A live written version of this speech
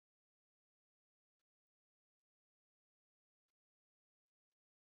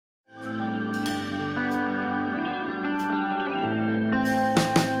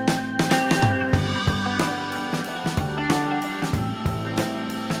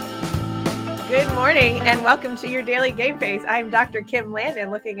Good morning and welcome to your daily game face. I'm Dr. Kim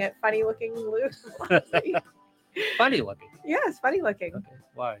Lannon looking at funny looking Lou. Funny looking. Yes, funny looking. Okay.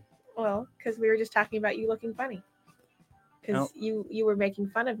 Why? Well, because we were just talking about you looking funny. Because Oh. you were making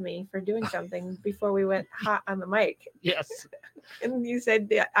fun of me for doing something before we went hot on the mic. Yes. And you said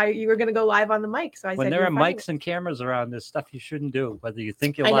you were going to go live on the mic. So I When said, there are funny. mics and cameras around, there's stuff you shouldn't do, whether you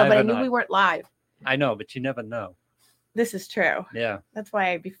think you're I know, live but or I knew not. we weren't live. I know, but you never know. This is true. Yeah. That's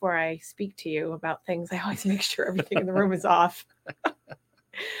why before I speak to you about things, I always make sure everything in the room is off.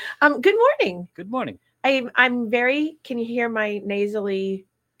 Good morning. Good morning. I'm very. Can you hear my nasally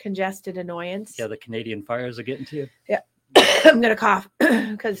congested annoyance? Yeah, the Canadian fires are getting to you. Yeah, I'm gonna cough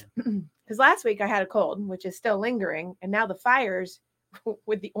because last week I had a cold, which is still lingering, and now the fires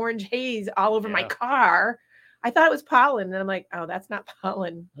with the orange haze all over my car. I thought it was pollen, and I'm like, oh, that's not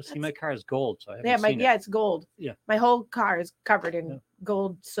pollen. Let's see, my car is gold, so I haven't seen it. Yeah, it's gold. Yeah, my whole car is covered in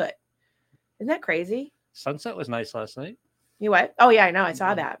gold soot. Isn't that crazy? Sunset was nice last night. You what? Oh yeah, I know. I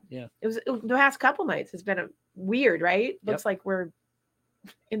saw that. Yeah, it was the past couple nights. It's been weird, right? Looks like we're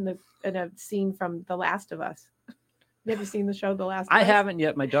in a scene from The Last of Us. You ever seen the show The Last of Us? I haven't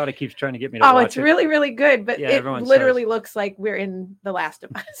yet. My daughter keeps trying to get me to watch it. Oh, it's really, really good, but it literally looks like we're in The Last of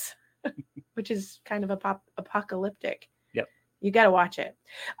Us, which is kind of apocalyptic. Yep. You got to watch it.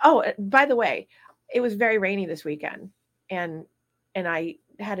 Oh, by the way, it was very rainy this weekend, and I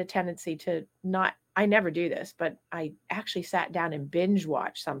had a tendency to not. I never do this, but I actually sat down and binge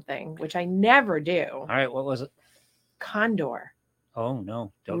watched something, which I never do. All right, what was it? Condor. Oh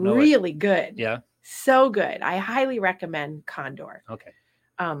no, don't know. Really good. Yeah. So good. I highly recommend Condor. Okay.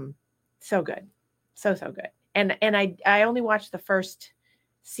 So good. So good. And I only watched the first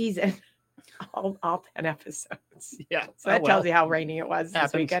season, all 10 episodes. Yeah. So that tells you how rainy it was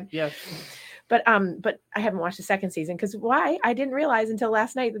this weekend. Yeah. But I haven't watched the second season because why? I didn't realize until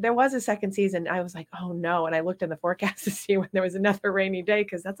last night that there was a second season. I was like, oh no. And I looked in the forecast to see when there was another rainy day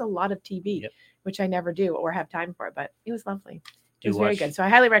because that's a lot of TV, which I never do or have time for. But it was lovely. It was very good. So I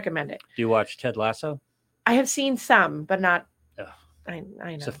highly recommend it. Do you watch Ted Lasso? I have seen some, but not. I know.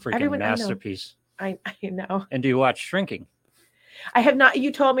 It's a freaking masterpiece. I know. And do you watch Shrinking? I have not.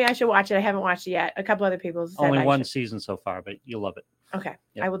 You told me I should watch it. I haven't watched it yet. A couple other people said only one season so far, but you'll love it. Okay,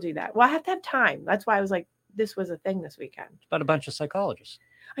 I will do that. Well, I have to have time. That's why I was like, this was a thing this weekend. It's about a bunch of psychologists.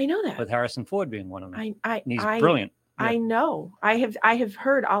 I know that. With Harrison Ford being one of them. He's brilliant. Yeah. I know. I have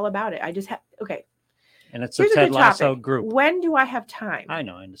heard all about it. I just have okay. And it's a Ted Lasso group. When do I have time? I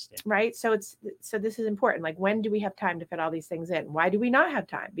know, I understand. Right? So this is important. Like, when do we have time to fit all these things in? Why do we not have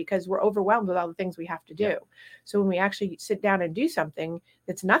time? Because we're overwhelmed with all the things we have to do. Yeah. So when we actually sit down and do something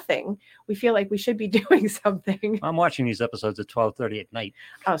that's nothing, we feel like we should be doing something. I'm watching these episodes at 12:30 at night.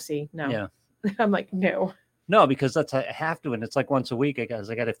 Oh, see, no. Yeah. I'm like, no. No, because I have to, and it's like once a week. I got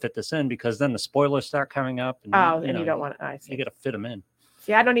to fit this in because then the spoilers start coming up. And, and you don't want to. You got to fit them in.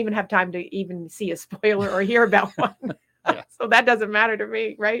 See, I don't even have time to even see a spoiler or hear about one. So that doesn't matter to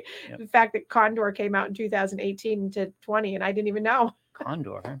me, right? Yep. The fact that Condor came out in 2018 to 20 and I didn't even know.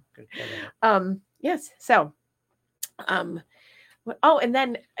 Condor, huh? Yes. So, and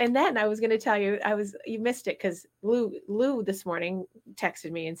then I was going to tell you, you missed it because Lou this morning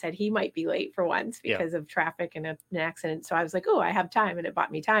texted me and said he might be late for once because of traffic and an accident. So I was like, oh, I have time, and it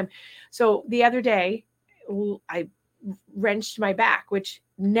bought me time. So the other day, I wrenched my back, which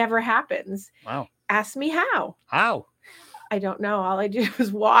never happens. Wow. Ask me how. How? I don't know. All I do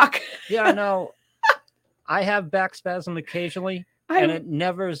was walk. Yeah, I know. I have back spasm occasionally, and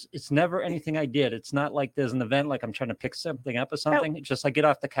it's never anything I did. It's not like there's an event like I'm trying to pick something up or something. It's just I get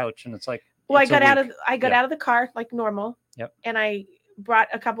off the couch and it's like I got out of the car like normal. Yep. And I brought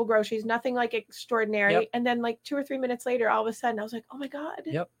a couple groceries, nothing like extraordinary. Yep. And then like 2 or 3 minutes later, all of a sudden I was like, oh my God,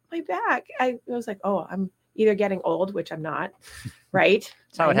 my back. I was like, oh, I'm either getting old, which I'm not, right?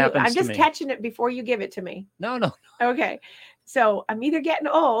 That's how it happens. I'm just catching it before you give it to me. No. Okay. So I'm either getting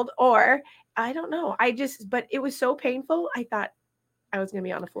old or I don't know. But it was so painful. I thought I was going to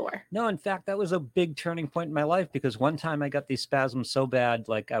be on the floor. No, in fact, that was a big turning point in my life because one time I got these spasms so bad,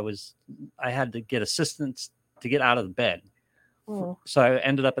 like I had to get assistance to get out of the bed. Oh. So I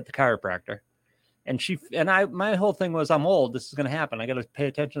ended up at the chiropractor. And my whole thing was, I'm old. This is going to happen. I got to pay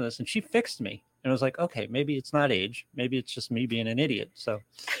attention to this. And she fixed me. And I was like, okay, maybe it's not age. Maybe it's just me being an idiot. So,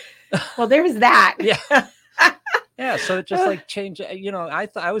 well, there was that. Yeah. Yeah. So it just like changed.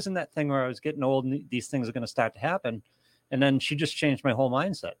 I was in that thing where I was getting old and these things are going to start to happen. And then she just changed my whole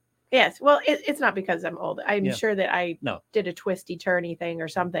mindset. Yes. Well, it's not because I'm old. I'm sure that I did a twisty turny thing or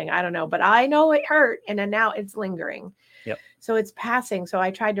something. I don't know, but I know it hurt. And then now it's lingering. Yep. So it's passing. So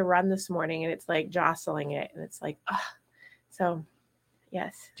I tried to run this morning and it's like jostling it. And it's like, so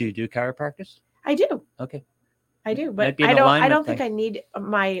Yes. Do you do chiropractors? I do. Okay. I do, but I don't think I need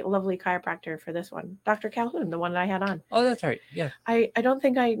my lovely chiropractor for this one. Dr. Calhoun, the one that I had on. Oh, that's right. Yeah. I don't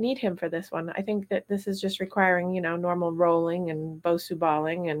think I need him for this one. I think that this is just requiring, normal rolling and Bosu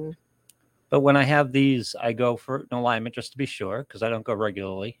balling and. But when I have these, I go for an alignment just to be sure, because I don't go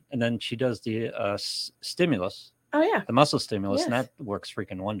regularly. And then she does the stimulus. Oh, yeah. The muscle stimulus, and that works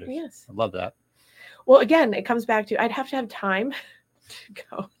freaking wonders. Yes. I love that. Well, again, it comes back to I'd have to have time to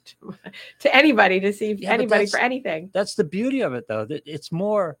go to anybody to see anybody for anything. That's the beauty of it, though. It's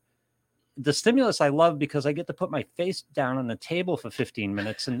more the stimulus I love because I get to put my face down on the table for 15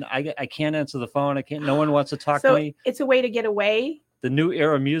 minutes and I can't answer the phone. No one wants to talk to me. It's a way to get away. The new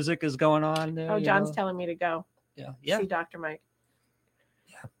era music is going on there. Oh, John's telling me to go. Yeah. See Dr. Mike.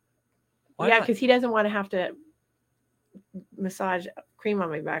 Yeah. Yeah, because he doesn't want to have to massage cream on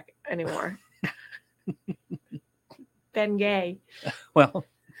my back anymore. Ben Gay. Well.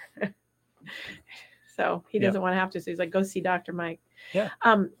 So he doesn't want to have to. So he's like, go see Dr. Mike. Yeah.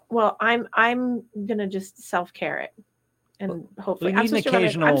 Well, I'm gonna just self-care it. And hopefully I'm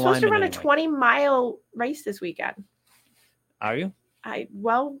supposed to run a 20-mile race this weekend. Are you?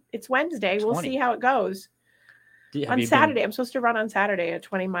 It's Wednesday. 20. We'll see how it goes. On Saturday, I'm supposed to run on Saturday a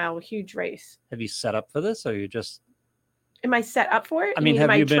 20-mile huge race. Have you set up for this, or you just? Am I set up for it? I mean,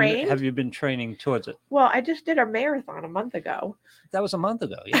 have you been training towards it? Well, I just did a marathon a month ago. That was a month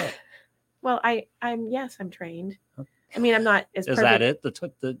ago. Yeah. Well, I'm trained. I mean, I'm not as. Is that it?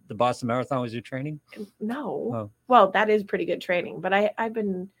 The Boston Marathon was your training? No. Oh. Well, that is pretty good training, but I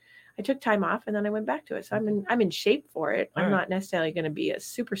took time off and then I went back to it. So I'm in shape for it. I'm not necessarily going to be a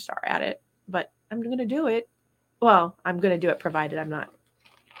superstar at it, but I'm going to do it. Well, I'm going to do it provided I'm not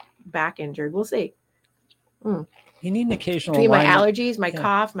back injured. We'll see. You need an occasional. Between my allergies, my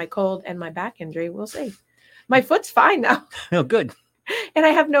cough, my cold, and my back injury, we'll see. My foot's fine now. Oh, good. And I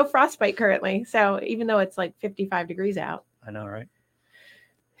have no frostbite currently. So even though it's like 55 degrees out. I know, right?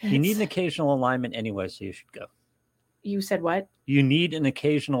 You need an occasional alignment anyway, so you should go. You said what? You need an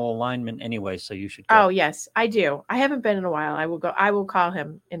occasional alignment anyway, so you should go. Oh, yes, I do. I haven't been in a while. I will go. I will call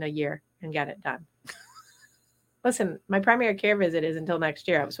him in a year and get it done. Listen, my primary care visit is until next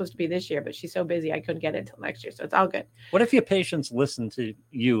year. I was supposed to be this year, but she's so busy I couldn't get it until next year. So it's all good. What if your patients listen to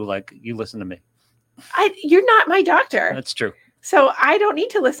you like you listen to me? You're not my doctor. That's true. So I don't need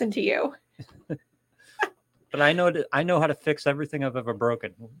to listen to you. But I know how to fix everything I've ever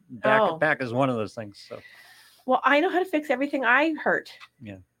broken. Back is one of those things. So. Well, I know how to fix everything I hurt.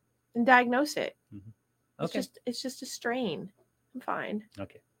 Yeah. And diagnose it. Mm-hmm. Okay. It's just a strain. I'm fine.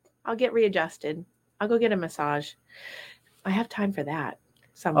 Okay. I'll get readjusted. I'll go get a massage. I have time for that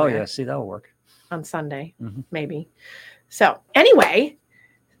somewhere. Oh yeah, see, that'll work. On Sunday, maybe. So anyway,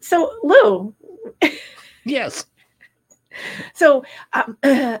 Lou. Yes. So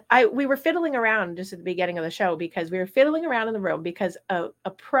we were fiddling around just at the beginning of the show because we were fiddling around in the room because a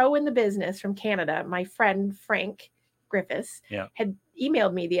pro in the business from Canada, my friend Frank Griffiths, had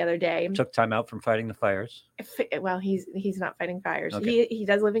emailed me the other day. Took time out from fighting the fires. Well, he's not fighting fires. Okay. He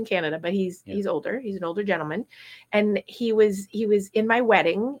does live in Canada, but he's older. He's an older gentleman, and he was in my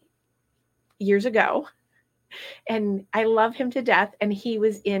wedding years ago, and I love him to death. And he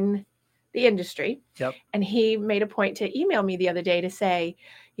was in the industry. Yep. And he made a point to email me the other day to say,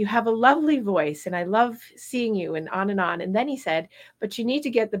 you have a lovely voice and I love seeing you and on. And then he said, but you need to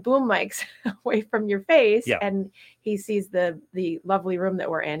get the boom mics away from your face. Yeah. And he sees the lovely room that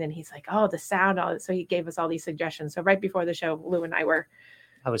we're in and he's like, oh, the sound. So he gave us all these suggestions. So right before the show, Lou and I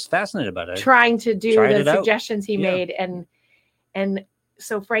was fascinated about it. Trying to do the suggestions he made. And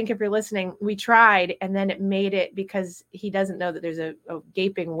so Frank, if you're listening, we tried and then it made it because he doesn't know that there's a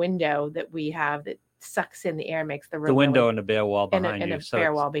gaping window that we have that sucks in the air, makes the room. The window and the bare wall behind you. And a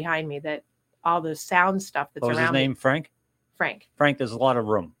bare wall behind me that all the sound stuff that's around me. What was his name? Frank? Frank. Frank, there's a lot of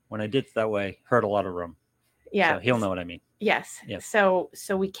room. When I did it that way, heard a lot of room. Yeah. So he'll know what I mean. Yes. Yes. So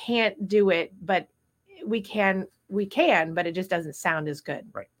we can't do it, but we can, but it just doesn't sound as good.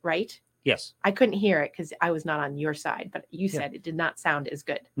 Right. Right? Yes. I couldn't hear it because I was not on your side, but you said it did not sound as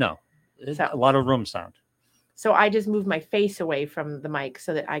good. No. A lot of room sound. So I just moved my face away from the mic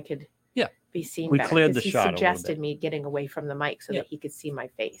so that I could be seen better. We cleared the shot. He suggested me getting away from the mic so that he could see my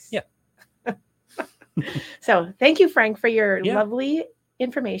face. Yeah. So thank you, Frank, for your lovely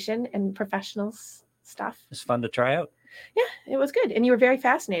information and professional stuff. It's fun to try out. Yeah, it was good. And you were very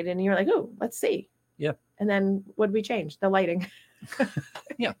fascinated and you were like, oh, let's see. Yeah. And then what did we change? The lighting.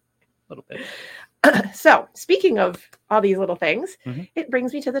 Yeah. Little bit. So speaking of all these little things, it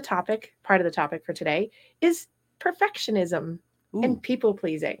brings me to the topic. Part of the topic for today is perfectionism and people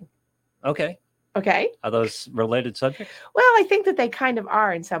pleasing. Okay. Okay. Are those related subjects? Well, I think that they kind of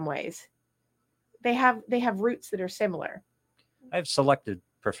are in some ways. They have roots that are similar. I have selected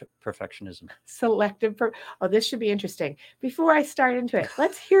perfectionism. Oh, this should be interesting. Before I start into it,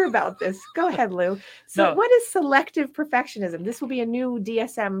 let's hear about this. Go ahead, Lou. So No. what is selective perfectionism? This will be a new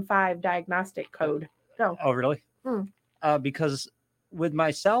DSM-5 diagnostic code. Go. Oh, really? Because with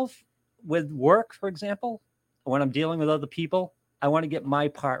myself, with work, for example, when I'm dealing with other people, I want to get my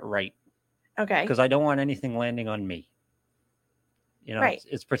part right. Okay. Because I don't want anything landing on me. You know, right.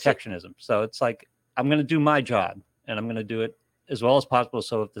 It's protectionism. So it's like, I'm going to do my job and I'm going to do it as well as possible.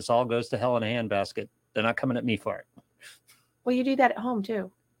 So if this all goes to hell in a handbasket, they're not coming at me for it. Well, you do that at home too.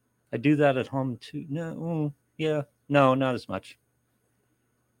 I do that at home too. No, yeah, no, not as much.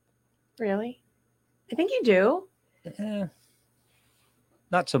 Really? I think you do.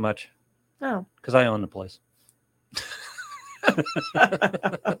 Not so much. Oh. Because I own the place.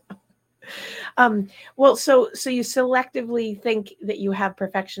 Well, so you selectively think that you have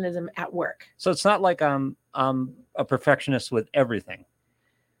perfectionism at work. So it's not like I'm a perfectionist with everything,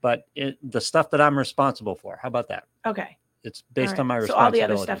 but the stuff that I'm responsible for. How about that? Okay. It's based on my responsibilities. So all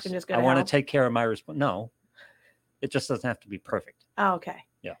the other stuff can just go. I want to take care of my No, it just doesn't have to be perfect. Oh, okay.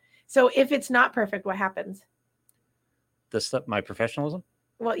 Yeah. So if it's not perfect, what happens? My professionalism?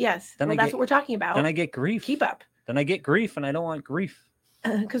 Well, yes. Then that's what we're talking about. Then I get grief. Keep up. Then I get grief, and I don't want grief.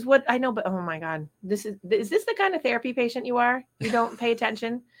 Because what I know, but oh my God, is this the kind of therapy patient you are? You don't pay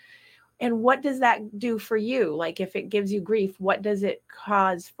attention. And what does that do for you? Like if it gives you grief, what does it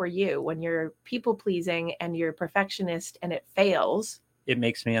cause for you when you're people pleasing and you're perfectionist and it fails? It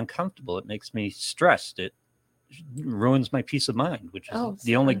makes me uncomfortable. It makes me stressed. It ruins my peace of mind, which is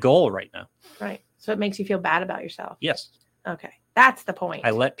the only goal right now. Right. So it makes you feel bad about yourself. Yes. Okay. That's the point.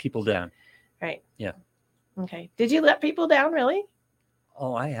 I let people down. Right. Yeah. Okay. Did you let people down, really?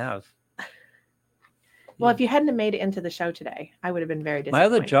 Oh, I have. Well, if you hadn't made it into the show today, I would have been very disappointed.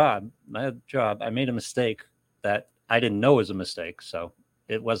 My other job, I made a mistake that I didn't know was a mistake. So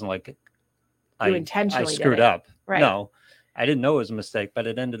it wasn't like I intentionally screwed up. Right. No, I didn't know it was a mistake, but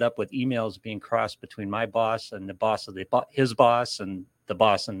it ended up with emails being crossed between my boss and the boss of his boss and the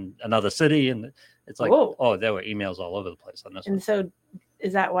boss in another city. And it's like, oh, there were emails all over the place on this one. And so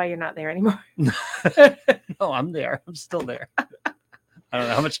is that why you're not there anymore? No, I'm there. I'm still there. I don't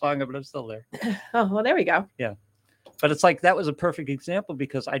know how much longer, but I'm still there. Oh, well, there we go. Yeah. But it's like that was a perfect example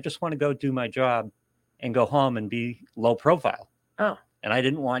because I just want to go do my job and go home and be low profile. Oh. And I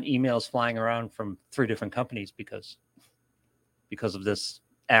didn't want emails flying around from 3 different companies because of this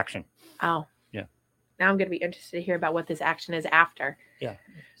action. Oh. Yeah. Now I'm going to be interested to hear about what this action is after. Yeah.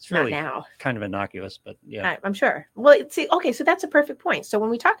 It's really not now. Kind of innocuous, but yeah. I'm sure. Well, see, okay, so that's a perfect point. So when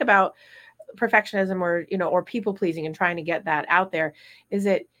we talk about perfectionism or people pleasing and trying to get that out there, is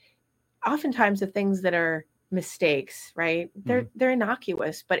it oftentimes the things that are mistakes, right? They're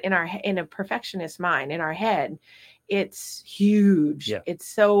innocuous, but in a perfectionist mind, in our head, it's huge. Yeah. It's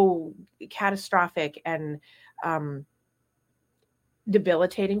so catastrophic and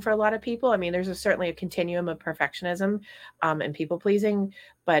debilitating for a lot of people. I mean, there's certainly a continuum of perfectionism and people pleasing,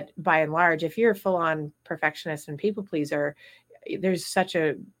 but by and large, if you're full on perfectionist and people pleaser, there's such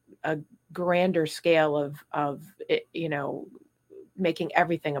a grander scale of making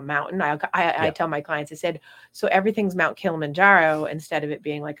everything a mountain. I tell my clients, I said, so everything's Mount Kilimanjaro instead of it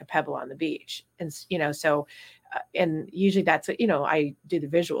being like a pebble on the beach. And, and usually that's, I do the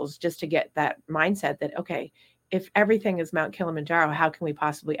visuals just to get that mindset that, okay, if everything is Mount Kilimanjaro, how can we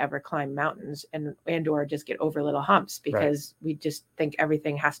possibly ever climb mountains and or just get over little humps? Because we just think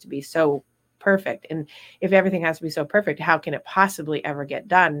everything has to be so perfect. And if everything has to be so perfect, how can it possibly ever get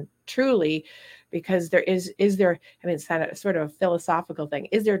done truly? Because is there, I mean, it's kind of sort of a philosophical thing.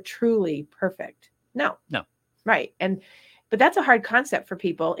 Is there truly perfect? No. Right. But that's a hard concept for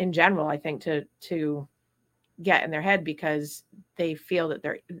people in general, I think, to get in their head, because they feel that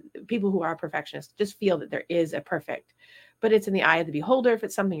people who are perfectionists just feel that there is a perfect, but it's in the eye of the beholder. If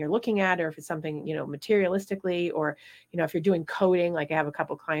it's something you're looking at, or if it's something, materialistically, or, if you're doing coding, like I have a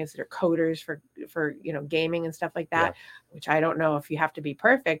couple clients that are coders for, gaming and stuff like that, which I don't know if you have to be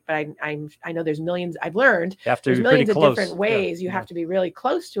perfect, but I know there's millions. I've learned there's millions of different ways you have to be really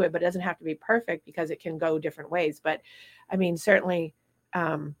close to it, but it doesn't have to be perfect because it can go different ways. But I mean, certainly,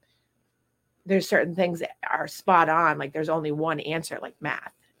 there's certain things that are spot on. Like there's only one answer, like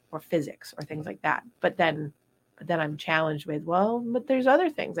math or physics or things like that. But then I'm challenged with, but there's other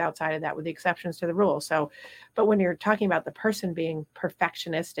things outside of that with the exceptions to the rule. So, but when you're talking about the person being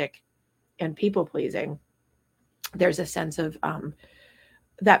perfectionistic and people pleasing, there's a sense of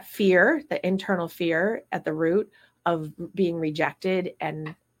that fear, the internal fear at the root of being rejected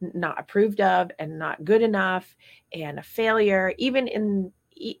and not approved of and not good enough and a failure,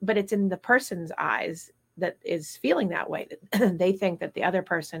 but it's in the person's eyes that is feeling that way. They think that the other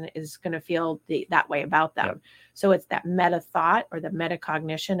person is going to feel that way about them. Yep. So it's that meta thought or the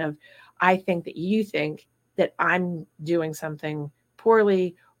metacognition of, I think that you think that I'm doing something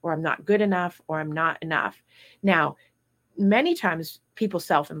poorly, or I'm not good enough, or I'm not enough. Now, many times people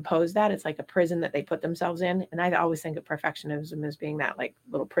self-impose that. It's like a prison that they put themselves in. And I always think of perfectionism as being that like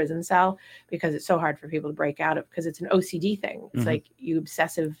little prison cell, because it's so hard for people to break out of, because it's an OCD thing. It's like you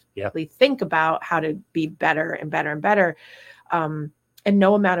obsessively think about how to be better and better and better. And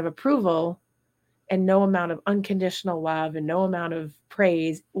no amount of approval and no amount of unconditional love and no amount of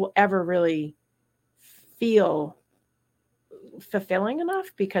praise will ever really feel fulfilling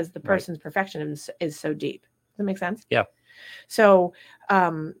enough, because the person's perfectionism is so deep. Does that make sense? Yeah. So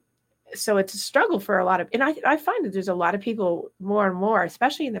it's a struggle for a lot of, and I find that there's a lot of people more and more,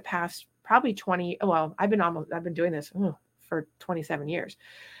 especially in the past, probably 20, well, I've been doing this for 27 years.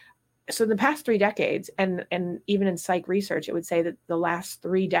 So in the past 3 decades, and even in psych research, it would say that the last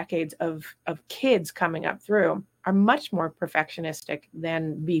 3 decades of kids coming up through are much more perfectionistic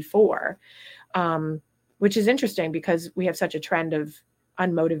than before, which is interesting because we have such a trend of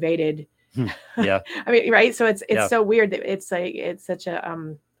unmotivated. Yeah. I mean, right. So it's so weird that it's such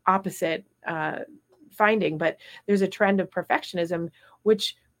a opposite finding, but there's a trend of perfectionism,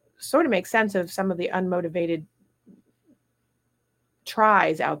 which sort of makes sense of some of the unmotivated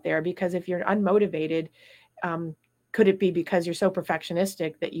tries out there, because if you're unmotivated, could it be because you're so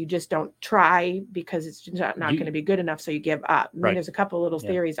perfectionistic that you just don't try because it's just not going to be good enough, so you give up? I mean, there's a couple of little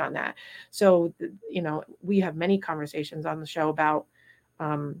theories on that. So, we have many conversations on the show about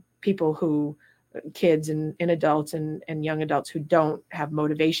people who, kids and adults and young adults who don't have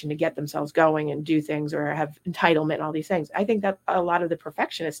motivation to get themselves going and do things, or have entitlement and all these things. I think that a lot of the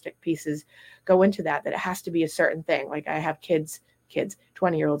perfectionistic pieces go into that it has to be a certain thing. Like I have kids,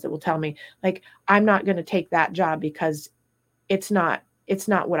 20-year-olds that will tell me, like, I'm not going to take that job because it's not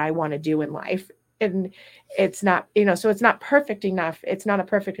what I want to do in life. And it's not, so it's not perfect enough. It's not a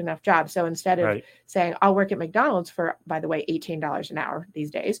perfect enough job. So instead of saying, I'll work at McDonald's for, by the way, $18 an hour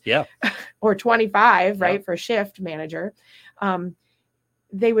these days, or 25, for a shift manager, well,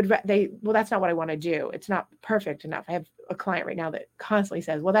 that's not what I want to do. It's not perfect enough. I have a client right now that constantly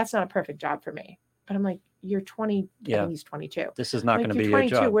says, well, that's not a perfect job for me. But I'm like, you're 20, I think he's 22. This is not going to be your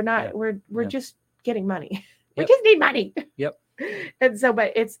job. We're not, we're just getting money. We just need money. Yep. And so,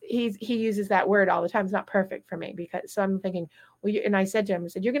 but he uses that word all the time. It's not perfect for me, because, so I'm thinking, well, and I said to him,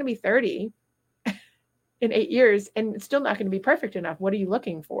 you're going to be 30 in 8 years and it's still not going to be perfect enough. What are you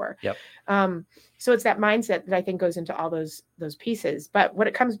looking for? Yep. So it's that mindset that I think goes into all those pieces. But what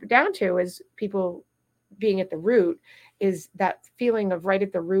it comes down to is people being at the root is that feeling of right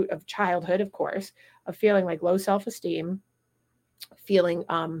at the root of childhood, of course, of feeling like low self-esteem, feeling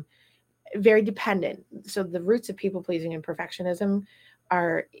very dependent. So the roots of people pleasing and perfectionism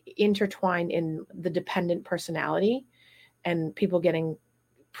are intertwined in the dependent personality, and people getting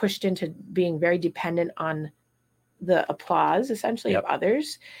pushed into being very dependent on the applause, essentially, of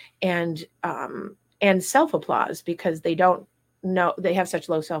others, and self-applause, because they don't know, they have such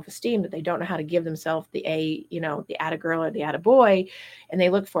low self-esteem that they don't know how to give themselves the atta girl or the atta boy, and they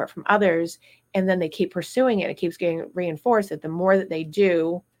look for it from others, and then they keep pursuing it. It keeps getting reinforced that the more that they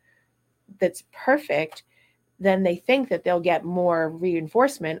do that's perfect, then they think that they'll get more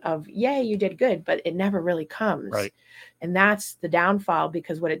reinforcement of, yay, you did good, but it never really comes. Right. And that's the downfall,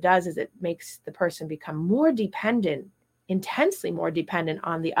 because what it does is it makes the person become more dependent, intensely more dependent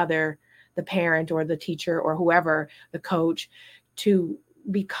on the parent or the teacher or whoever, the coach, to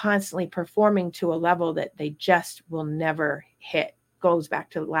be constantly performing to a level that they just will never hit. Goes back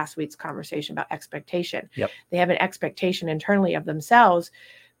to last week's conversation about expectation. Yep. They have an expectation internally of themselves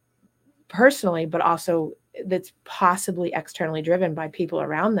personally, but also that's possibly externally driven by people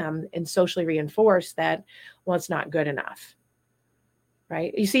around them and socially reinforced that, well, it's not good enough.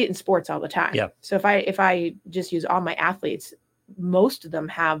 Right. You see it in sports all the time. Yeah. So if I just use all my athletes, most of them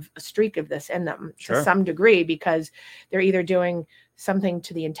have a streak of this in them to some degree, because they're either doing something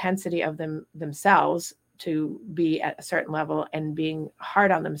to the intensity of themselves to be at a certain level and being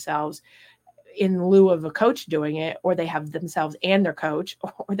hard on themselves in lieu of a coach doing it, or they have themselves and their coach,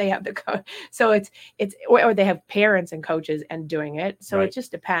 or they have the coach. So or they have parents and coaches and doing it. So it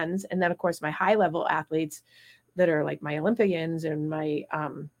just depends. And then of course, my high level athletes that are like my Olympians and my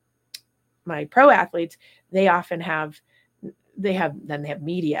pro athletes, they often have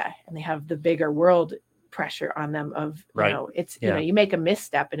media, and they have the bigger world pressure on them of, you make a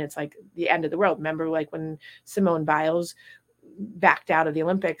misstep and it's like the end of the world. Remember, like when Simone Biles backed out of the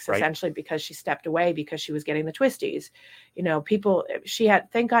Olympics, Right. essentially because she stepped away because she was getting the twisties.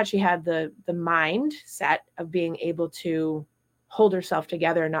 Thank God she had the mindset of being able to hold herself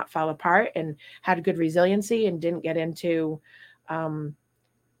together and not fall apart, and had good resiliency, and didn't get into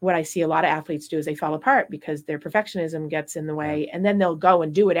what I see a lot of athletes do is they fall apart because their perfectionism gets in the way, and then they'll go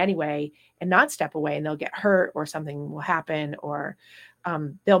and do it anyway and not step away, and they'll get hurt, or something will happen, or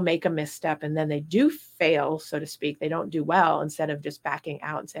they'll make a misstep, and then they do fail, so to speak. They don't do well, instead of just backing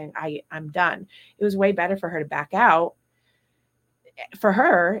out and saying, I'm done. It was way better for her to back out for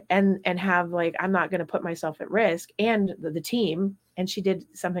her and have like, I'm not going to put myself at risk, and the team. And she did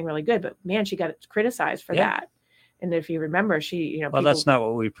something really good, but man, she got criticized for that. And if you remember, well, that's not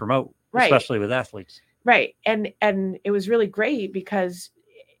what we promote, right, especially with athletes. Right. And it was really great because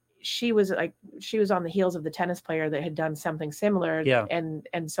she was on the heels of the tennis player that had done something similar. Yeah. And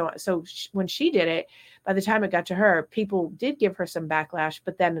so when she did it, by the time it got to her, people did give her some backlash,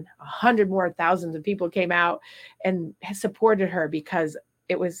 but then 100 more thousands of people came out and supported her, because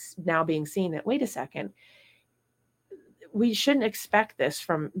it was now being seen that, wait a second, we shouldn't expect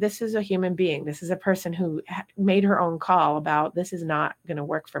this is a human being. This is a person who made her own call about, this is not going to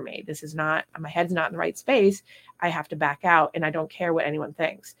work for me. This is not, my head's not in the right space. I have to back out, and I don't care what anyone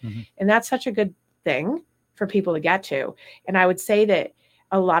thinks. Mm-hmm. And that's such a good thing for people to get to. And I would say that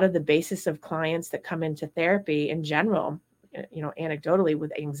a lot of the basis of clients that come into therapy in general, anecdotally,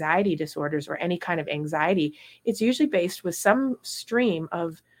 with anxiety disorders or any kind of anxiety, it's usually based with some stream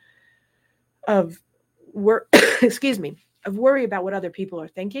of excuse me, of worry about what other people are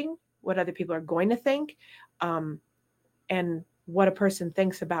thinking, what other people are going to think, and what a person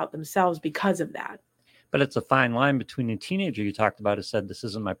thinks about themselves because of that. But it's a fine line between the teenager you talked about who said, this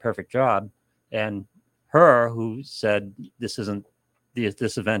isn't my perfect job, and her who said, this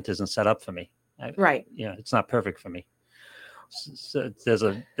event isn't set up for me. Right. It's not perfect for me. So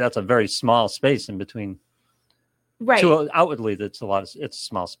that's a very small space in between. Right. So outwardly, it's a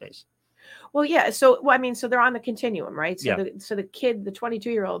small space. Well, yeah. So they're on the continuum, right? So the kid, the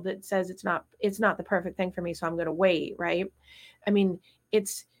 22-year-old that says it's not the perfect thing for me, so I'm going to wait, right? I mean,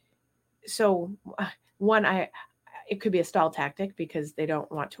 it's so it could be a stall tactic because they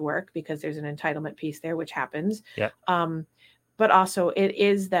don't want to work, because there's an entitlement piece there, which happens. Yeah. But also it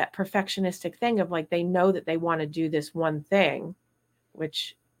is that perfectionistic thing of like, they know that they want to do this one thing,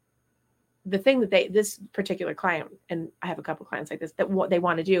 which the thing that this particular client, and I have a couple clients like this, that what they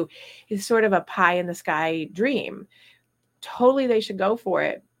want to do is sort of a pie in the sky dream. Totally, they should go for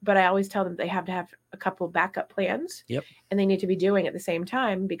it. But I always tell them they have to have a couple of backup plans. Yep. And they need to be doing at the same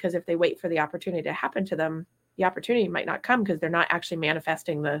time, because if they wait for the opportunity to happen to them, the opportunity might not come, because they're not actually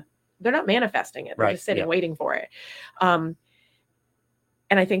manifesting it. They're just sitting waiting for it.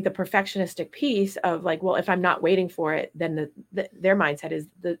 And I think the perfectionistic piece of like, well, if I'm not waiting for it, then their mindset is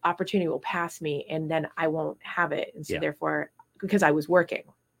the opportunity will pass me and then I won't have it. And so therefore, because I was working.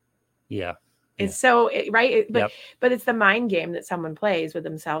 Yeah. It's so, right. But it's the mind game that someone plays with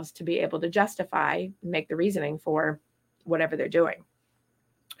themselves to be able to justify, make the reasoning for whatever they're doing.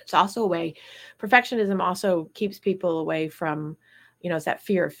 It's also a way, perfectionism also keeps people away from, it's that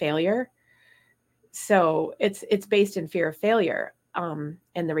fear of failure. So it's based in fear of failure. And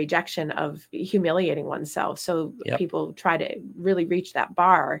the rejection of humiliating oneself. So people try to really reach that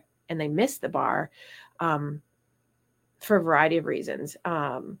bar and they miss the bar for a variety of reasons.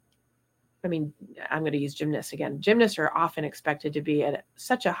 I'm going to use gymnasts again. Gymnasts are often expected to be at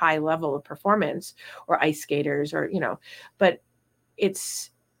such a high level of performance, or ice skaters, or, but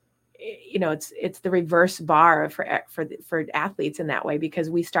it's the reverse bar for athletes in that way, because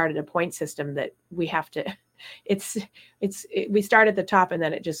we started a point system that we have to, we start at the top and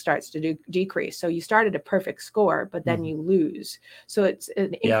then it just starts to decrease. So you start at a perfect score, but then you lose. So it's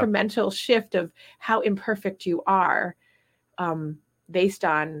an incremental shift of how imperfect you are, based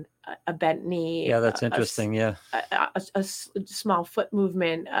on a bent knee. Yeah, that's interesting. A small foot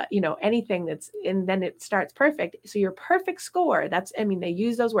movement, anything and then it starts perfect. So your perfect score, they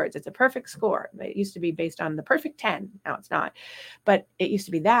use those words. It's a perfect score. It used to be based on the perfect 10. Now it's not, but it used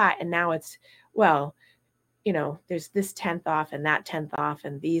to be that. And now it's, well, there's this 10th off and that 10th off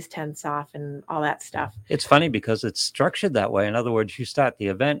and these 10ths off and all that stuff. It's funny because it's structured that way. In other words, you start the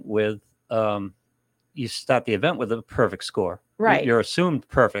event with a perfect score. Right. You're assumed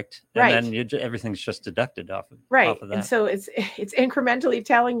perfect. And then everything's just deducted off of that. And so it's incrementally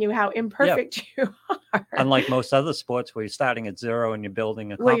telling you how imperfect you are. Unlike most other sports where you're starting at zero and you're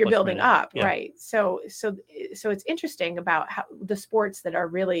building well, you're building up. Yeah. Right. So it's interesting about how the sports that are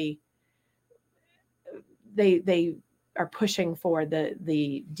really, they are pushing for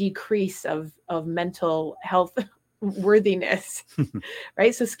the decrease of mental health worthiness,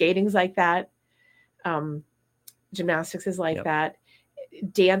 right? So skating's like that. Gymnastics is like that.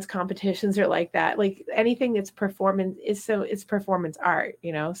 Dance competitions are like that. Like anything that's performance it's performance art,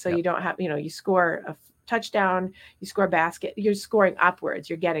 so you don't have, you score a touchdown, you score a basket, you're scoring upwards,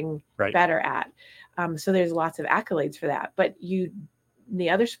 you're getting better at. So there's lots of accolades for that, but in the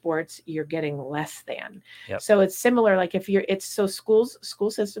other sports, you're getting less than. So it's similar. Like school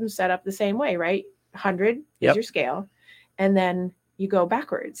systems set up the same way, right? 100 is your scale. And then you go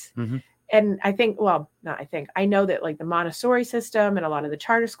backwards. And I know that like the Montessori system and a lot of the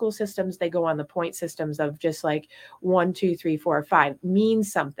charter school systems, they go on the point systems of just like 1, 2, 3, 4, 5 means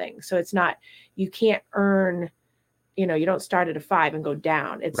something. So it's not, you can't earn, you don't start at a 5 and go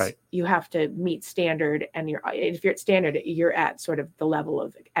down. It's you have to meet standard, and if you're at standard, you're at sort of the level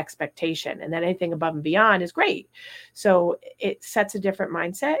of expectation, and then anything above and beyond is great. So it sets a different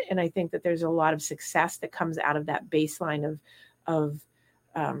mindset. And I think that there's a lot of success that comes out of that baseline of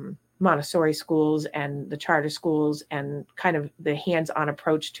Montessori schools and the charter schools, and kind of the hands-on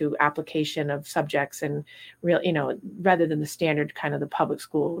approach to application of subjects, and real, rather than the standard kind of the public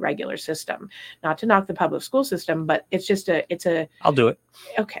school regular system. Not to knock the public school system, but it's just I'll do it.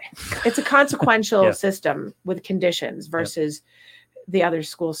 Okay. It's a consequential system with conditions versus the other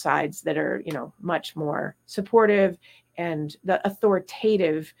school sides that are, much more supportive, and the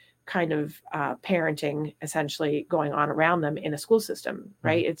authoritative kind of parenting essentially going on around them in a school system,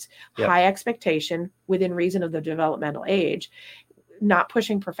 right? It's high expectation within reason of the developmental age, not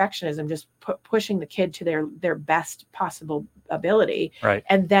pushing perfectionism, just pushing the kid to their best possible ability,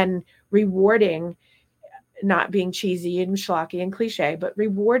 and then rewarding, not being cheesy and schlocky and cliche, but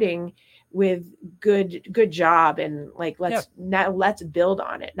rewarding with good job, and like let's build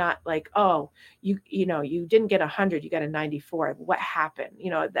on it. Not like, oh, you didn't get 100, you got a 94. What happened?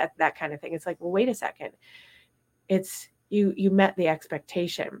 That kind of thing. It's like, well, wait a second. It's you met the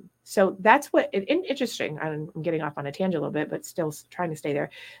expectation. So that's what interesting. I'm getting off on a tangent a little bit, but still trying to stay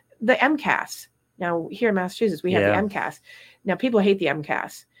there. The MCAS. Now here in Massachusetts, we have the MCAS. Now people hate the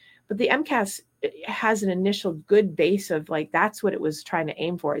MCAS, but the MCAS has an initial good base of like, that's what it was trying to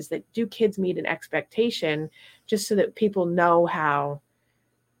aim for, is that do kids meet an expectation, just so that people know how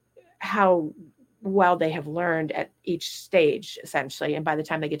well they have learned at each stage, essentially. And by the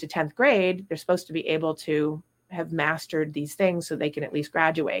time they get to 10th grade, they're supposed to be able to have mastered these things so they can at least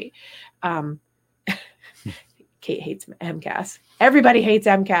graduate. Kate hates MCAS. Everybody hates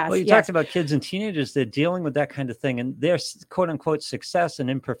MCAS. Well, you talked about kids and teenagers. They're dealing with that kind of thing, and their quote unquote success and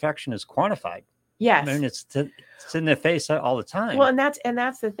imperfection is quantified. Yes. I mean, it's in their face all the time. Well, and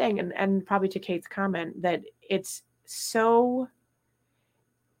that's the thing. And probably to Kate's comment, that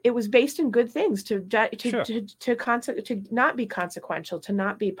it was based in good things to not be consequential, to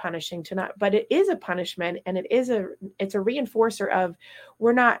not be punishing, but it is a punishment, and it's a reinforcer of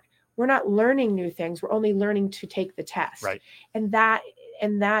we're not learning new things. We're only learning to take the test. Right. And that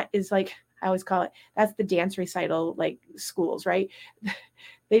is like, I always call it, that's the dance recital, like schools, right?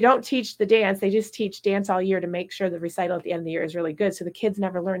 They don't teach the dance. They just teach dance all year to make sure the recital at the end of the year is really good. So the kids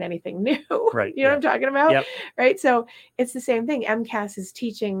never learn anything new. Right. You know what I'm talking about? Yep. Right. So it's the same thing. MCAS is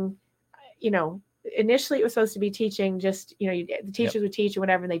teaching, initially it was supposed to be teaching just, the teachers would teach or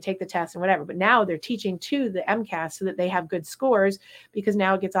whatever, and they take the test and whatever. But now they're teaching to the MCAS so that they have good scores, because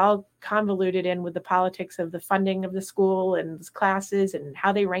now it gets all convoluted in with the politics of the funding of the school and the classes and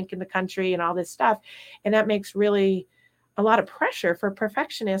how they rank in the country and all this stuff. And that makes really a lot of pressure for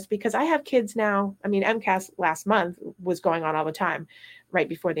perfectionists, because I have kids now. I mean, MCAS last month was going on all the time right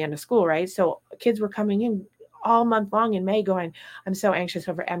before the end of school, right? So kids were coming in all month long in May going, I'm so anxious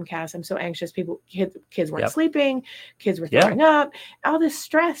over MCAS. I'm so anxious. Kids weren't sleeping. Kids were throwing up, all this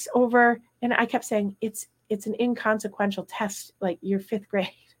stress over. And I kept saying, it's an inconsequential test. Like, you're 5th grade.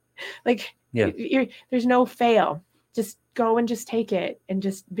 Like, there's no fail. Just go and just take it and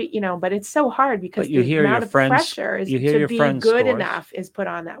just be, but it's so hard, because the amount of pressure is to be good enough is put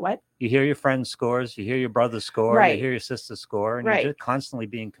on that. What? You hear your friends' scores, you hear your brother's score, you hear your sister's score, and you're just constantly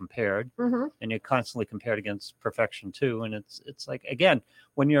being compared, and you're constantly compared against perfection too. And it's like, again,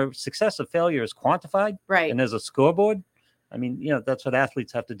 when your success or failure is quantified, and there's a scoreboard, I mean, that's what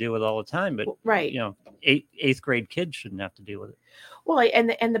athletes have to deal with all the time. But eighth grade kids shouldn't have to deal with it. Well,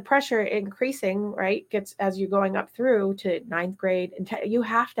 and the pressure increasing, gets as you're going up through to 9th grade, and you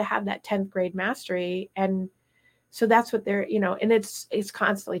have to have that 10th grade mastery. And so that's what they're, and it's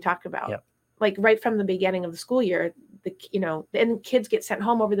constantly talked about, like right from the beginning of the school year. And kids get sent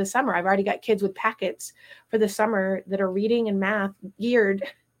home over the summer. I've already got kids with packets for the summer that are reading and math geared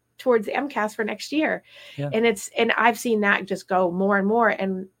towards the MCAS for next year. Yeah. And I've seen that just go more and more.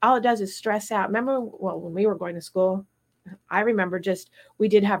 And all it does is stress out. Remember, well, when we were going to school, I remember just, we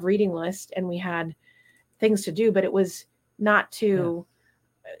did have reading lists and we had things to do, but it was not to,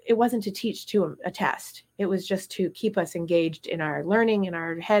 it wasn't to teach to a test. It was just to keep us engaged in our learning in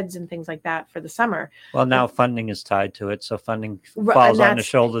our heads and things like that for the summer. Well, now funding is tied to it. So funding falls on the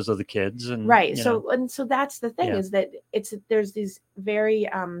shoulders of the kids. And right. So that's the thing is that there's these very,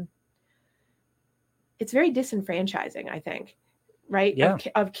 it's very disenfranchising, I think, right? Yeah.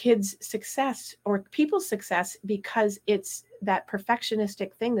 Of kids' success or people's success, because it's that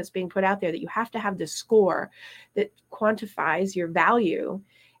perfectionistic thing that's being put out there that you have to have this score that quantifies your value.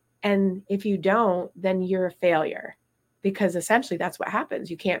 And if you don't, then you're a failure, because essentially that's what happens.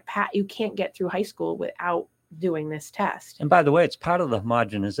 You can't get through high school without doing this test. And by the way, it's part of the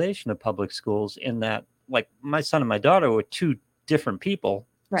homogenization of public schools in that, like, my son and my daughter were two different people,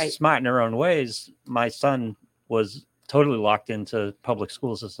 right? Smart in their own ways. My son was totally locked into public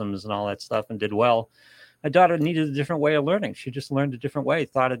school systems and all that stuff and did well. My daughter needed a different way of learning. She just learned a different way,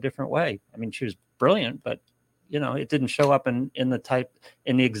 thought a different way. I mean, she was brilliant, but it didn't show up in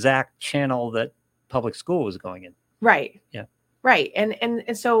the exact channel that public school was going in. Right. Yeah. Right.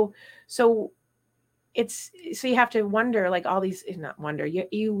 And so you have to wonder, like, all these, not wonder,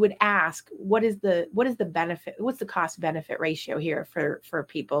 you would ask, what is the benefit? What's the cost benefit ratio here for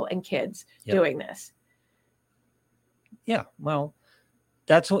people and kids doing this? Yeah. Well,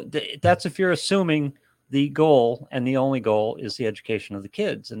 that's if you're assuming the goal and the only goal is the education of the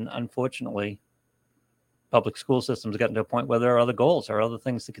kids. And unfortunately, public school systems gotten to a point where there are other goals or other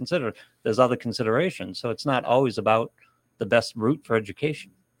things to consider. There's other considerations. So it's not always about the best route for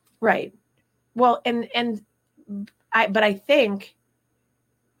education. Right. Well, but I think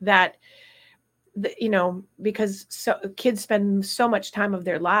that, because kids spend so much time of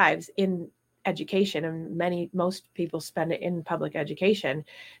their lives in education, and most people spend it in public education,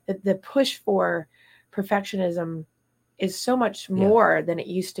 that the push for perfectionism is so much more than it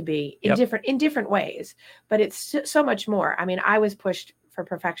used to be in different ways, but it's so much more. I mean, I was pushed for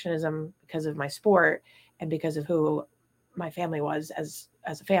perfectionism because of my sport and because of who my family was as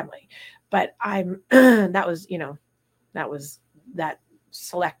a family. But that was that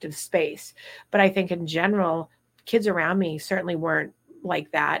selective space. But I think in general, kids around me certainly weren't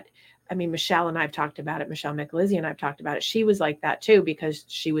like that. I mean, Michelle and I've talked about it. Michelle McLizzie and I've talked about it. She was like that too, because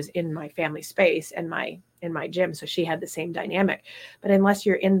she was in my family space and in my gym. So she had the same dynamic. But unless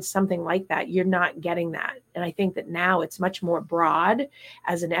you're in something like that, you're not getting that. And I think that now it's much more broad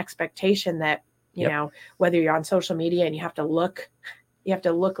as an expectation that, whether you're on social media and you have to look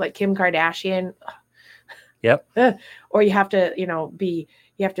like Kim Kardashian. Yep. Or you have to,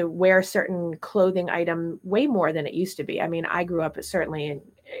 you have to wear a certain clothing item way more than it used to be. I mean, I grew up certainly in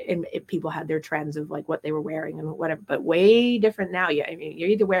people had their trends of like what they were wearing and whatever, but way different now. I mean, you're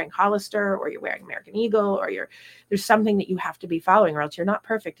either wearing Hollister or you're wearing American Eagle, or there's something that you have to be following, or else you're not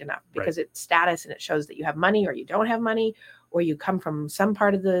perfect enough, because it's status and it shows that you have money or you don't have money, or you come from some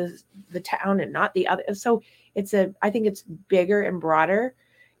part of the town and not the other. So I think it's bigger and broader.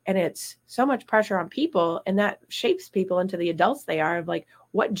 And it's so much pressure on people, and that shapes people into the adults they are, of like,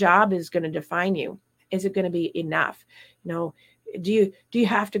 what job is going to define you? Is it going to be enough? Do you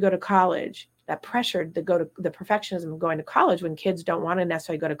have to go to college? That pressure to go to the perfectionism of going to college, when kids don't want to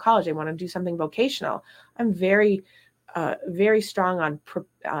necessarily go to college. They want to do something vocational. I'm very, very strong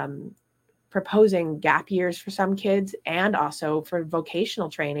on proposing gap years for some kids, and also for vocational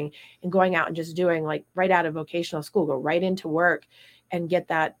training, and going out and just doing, like, right out of vocational school, go right into work and get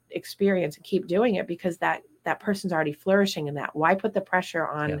that experience and keep doing it, because that person's already flourishing in that. Why put the pressure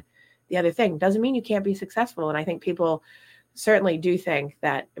on the other thing? Doesn't mean you can't be successful. And I think people certainly do think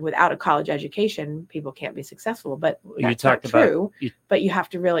that without a college education, people can't be successful, but that's not true. But you have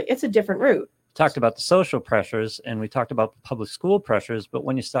to it's a different route. Talked about the social pressures, and we talked about the public school pressures, but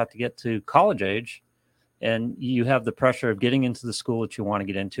when you start to get to college age, and you have the pressure of getting into the school that you want to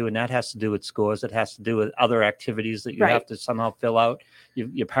get into, and that has to do with scores. It has to do with other activities that you have to somehow fill out.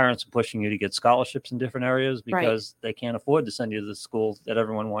 Your parents are pushing you to get scholarships in different areas because they can't afford to send you to the school that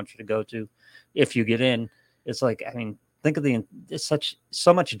everyone wants you to go to. If you get in, it's like, I mean, think of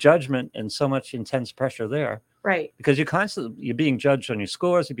so much judgment and so much intense pressure there. Right. Because you're being judged on your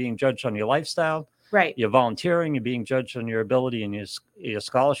scores, you're being judged on your lifestyle. Right. You're volunteering, you're being judged on your ability in your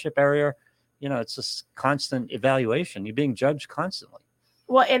scholarship area. It's this constant evaluation. You're being judged constantly.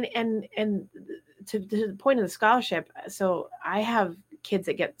 Well, and to the point of the scholarship. So I have kids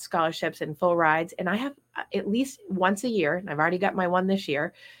that get scholarships and full rides, and I have at least once a year, and I've already got my one this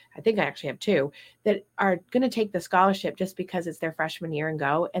year, I think I actually have two that are going to take the scholarship just because it's their freshman year and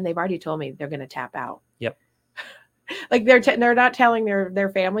go. And they've already told me they're going to tap out. Yep. Like they're not telling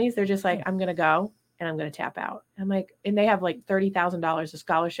their families. They're just like, I'm going to go and I'm going to tap out. I'm like, and they have like $30,000 of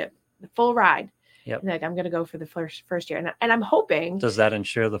scholarship, the full ride. Yep. And like, I'm going to go for the first year. And I'm hoping. Does that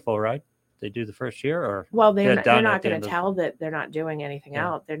ensure the full ride? They do the first year, or well, they're not going to tell that they're not doing anything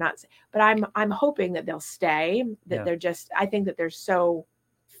else. They're not, but I'm hoping that they'll stay, that they're just, I think that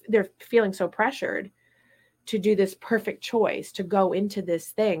they're feeling so pressured to do this perfect choice, to go into this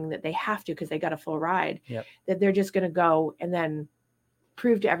thing that they have to, because they got a full ride, that they're just going to go and then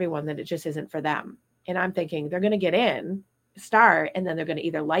prove to everyone that it just isn't for them. And I'm thinking they're going to get in, start, and then they're going to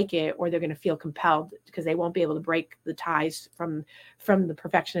either like it or they're going to feel compelled, because they won't be able to break the ties from the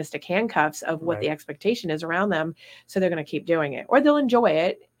perfectionistic handcuffs of what the expectation is around them. So they're going to keep doing it, or they'll enjoy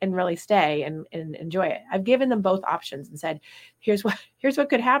it and really stay and enjoy it. I've given them both options and said, here's what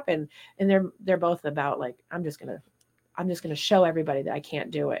could happen. And they're both about like, I'm just going to show everybody that I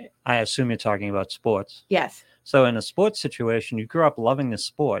can't do it. I assume you're talking about sports. Yes. So in a sports situation, you grew up loving the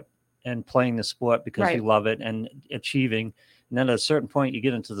sport and playing the sport because you love it and achieving. And then at a certain point, you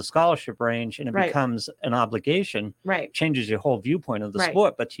get into the scholarship range and it becomes an obligation, changes your whole viewpoint of the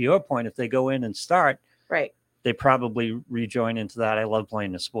sport. But to your point, if they go in and start, they probably rejoin into that, I love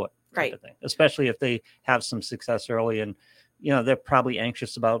playing the sport type of thing, especially if they have some success early. And, they're probably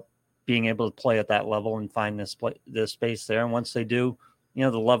anxious about being able to play at that level and find this space there. And once they do,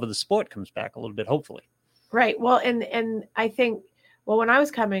 the love of the sport comes back a little bit, hopefully. Right. Well, and I think, when I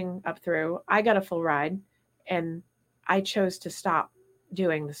was coming up through, I got a full ride and I chose to stop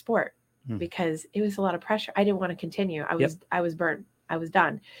doing the sport because it was a lot of pressure. I didn't want to continue. I was burnt. I was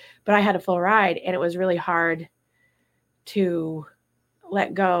done, but I had a full ride and it was really hard to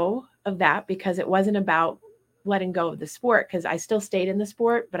let go of that, because it wasn't about letting go of the sport, because I still stayed in the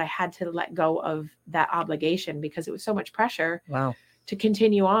sport, but I had to let go of that obligation because it was so much pressure to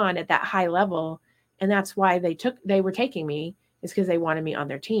continue on at that high level. And that's why they were taking me, is because they wanted me on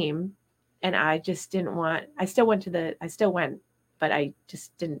their team. And I just didn't want, I still went, but I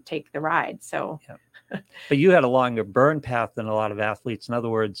just didn't take the ride. So, but you had a longer burn path than a lot of athletes. In other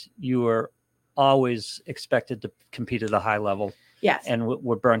words, you were always expected to compete at a high level. Yes. And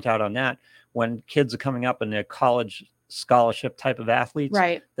we're burnt out on that. When kids are coming up in their college scholarship type of athletes,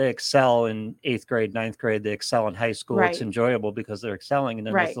 they excel in 8th grade, 9th grade, they excel in high school. It's enjoyable because they're excelling. And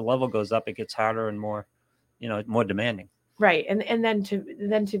then as the level goes up, it gets harder and more, more demanding. Right. And then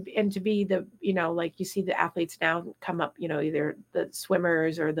to be the, like you see the athletes now come up, either the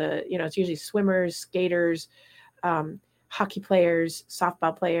swimmers or it's usually swimmers, skaters, hockey players,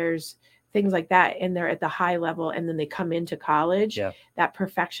 softball players, things like that. And they're at the high level. And then they come into college, that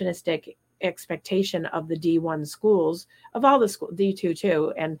perfectionistic expectation of the D1 schools, of all the schools, D2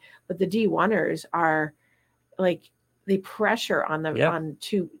 too. But the D1ers are like, the pressure on them on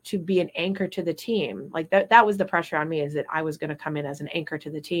to be an anchor to the team. Like that was the pressure on me, is that I was going to come in as an anchor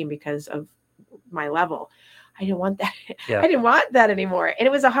to the team because of my level. I didn't want that. I didn't want that anymore. And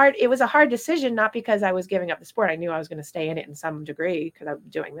it was a hard decision, not because I was giving up the sport. I knew I was going to stay in it in some degree because I'm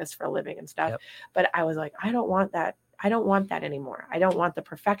doing this for a living and stuff. But I was like, I don't want that. I don't want that anymore. I don't want the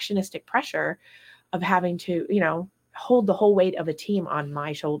perfectionistic pressure of having to, hold the whole weight of a team on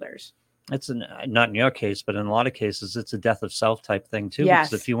my shoulders. It's not in your case, but in a lot of cases, it's a death of self type thing too. Yes.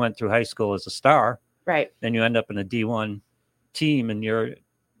 Because if you went through high school as a star, then you end up in a D1 team and you're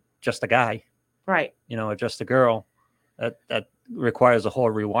just a guy, or just a girl. That requires a whole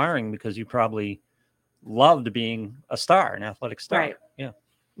rewiring, because you probably loved being a star, an athletic star.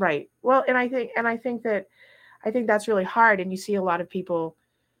 Right. Well, and I think that's really hard. And you see a lot of people,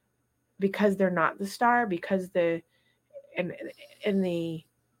 because they're not the star, because their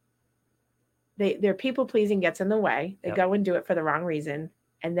people pleasing gets in the way. They go and do it for the wrong reason.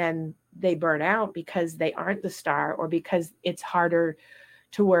 And then they burn out because they aren't the star, or because it's harder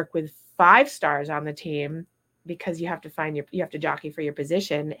to work with 5 stars on the team, because you have to jockey for your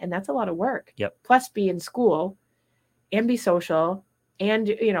position. And that's a lot of work. Plus be in school and be social and,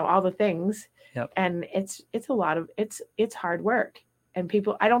 all the things. And it's a lot of, it's hard work. And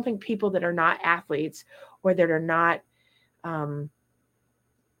I don't think people that are not athletes, or that are not,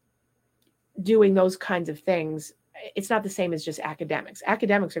 doing those kinds of things, it's not the same as just academics.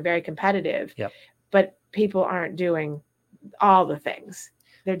 Academics are very competitive, but people aren't doing all the things.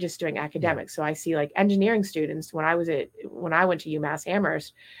 They're just doing academics. So I see like engineering students, when I went to UMass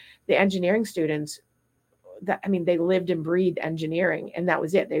Amherst, the engineering students, they lived and breathed engineering, and that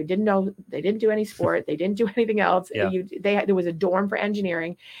was it. They didn't do any sport. They didn't do anything else. There was a dorm for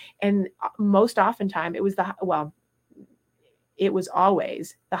engineering. And most oftentimes it it was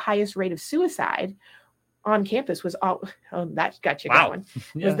always the highest rate of suicide on campus was all, oh, that got you going,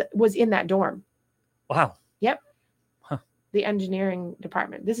 was in that dorm. Wow. Yep. Huh. The engineering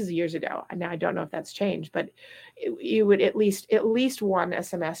department. This is years ago. Now I don't know if that's changed, but you would at least one a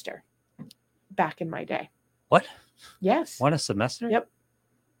semester back in my day. What? Yes. One a semester? Yep.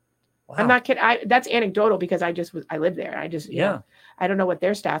 Wow. I'm not kidding. That's anecdotal because I lived there. I just, you know, I don't know what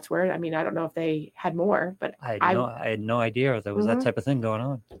their stats were. I mean, I don't know if they had more, but I had no idea there was that type of thing going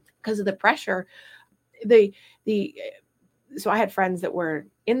on. Because of the pressure. So I had friends that were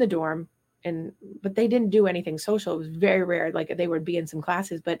in the dorm but they didn't do anything social. It was very rare. Like they would be in some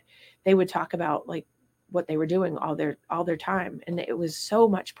classes, but they would talk about like what they were doing all their time. And it was so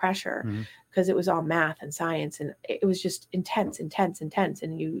much pressure because it was all math and science. And it was just intense.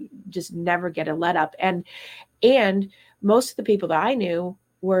 And you just never get a let up. And most of the people that I knew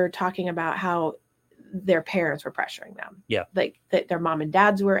were talking about how their parents were pressuring them. Yeah. Like that their mom and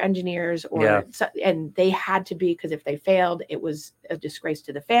dads were engineers and they had to be, because if they failed, it was a disgrace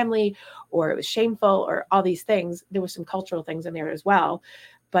to the family or it was shameful or all these things. There was some cultural things in there as well,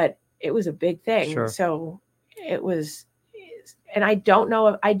 but it was a big thing. Sure. So it was, and I don't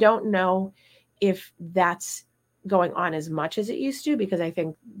know if that's going on as much as it used to, because I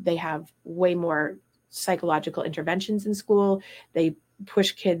think they have way more psychological interventions in school. They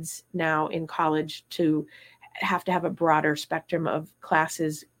push kids now in college to have a broader spectrum of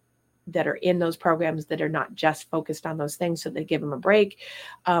classes that are in those programs that are not just focused on those things. So they give them a break.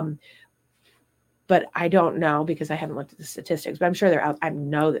 But I don't know because I haven't looked at the statistics, but I'm sure they're out. I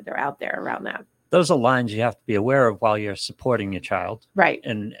know that they're out there around that. Those are lines you have to be aware of while you're supporting your child. Right.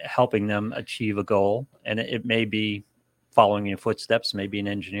 And helping them achieve a goal. And it may be following your footsteps, maybe an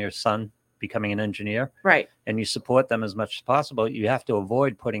engineer's son becoming an engineer, right? And you support them as much as possible. You have to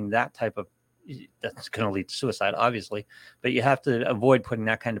avoid putting that type of, that's going to lead to suicide, obviously, but you have to avoid putting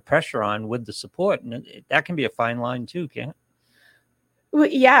that kind of pressure on with the support, and that can be a fine line too, can't it? Well,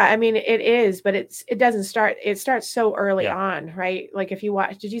 yeah, I mean it is, but it doesn't start. It starts so early on, right? Like if you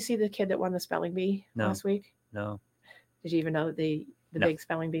watch, did you see the kid that won the spelling bee last week? No. Did you even know that the big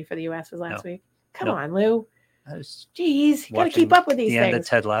spelling bee for the U.S. was last week? Come No. on, Lou. Jeez, you got to keep up with these things. End of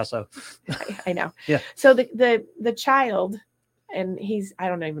Ted Lasso. I know. Yeah. So the child, and I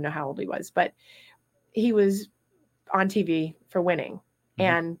don't even know how old he was, but he was on TV for winning,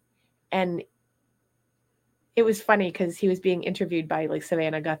 and it was funny because he was being interviewed by like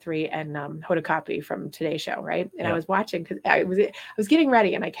Savannah Guthrie and Hoda Kotb from Today Show, right? And I was watching because I was getting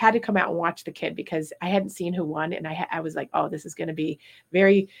ready, and I had to come out and watch the kid because I hadn't seen who won, and I was like, oh, this is going to be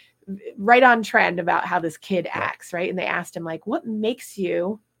very right on trend about how this kid acts, right? And they asked him like, what makes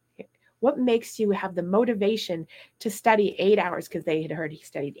you have the motivation to study 8 hours? Because they had heard he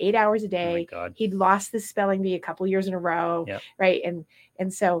studied 8 hours a day. Oh my God. He'd lost the spelling bee a couple years in a row, right?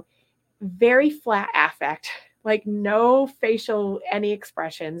 And so very flat affect, like no facial any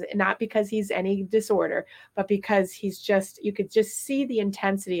expressions, not because he's any disorder, but because he's just, you could just see the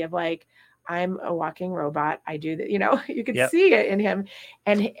intensity of like, I'm a walking robot. I do that, you could see it in him.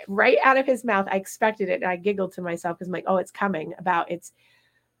 And right out of his mouth, I expected it. And I giggled to myself because I'm like, oh, it's coming it's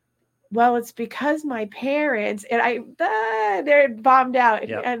it's because my parents, and they're bombed out.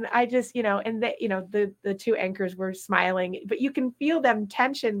 And I just, and the two anchors were smiling, but you can feel them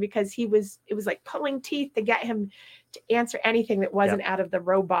tension because it was like pulling teeth to get him to answer anything that wasn't out of the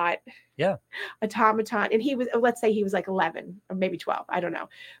robot automaton. And he was, let's say he was like 11 or maybe 12. I don't know.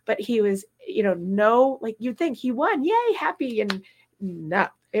 But he was, like you'd think he won. Yay, happy. And no,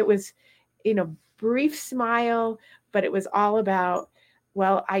 it was, brief smile, but it was all about,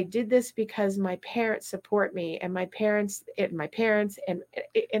 well, I did this because my parents support me, and my parents,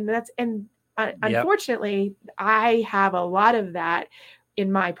 unfortunately, I have a lot of that in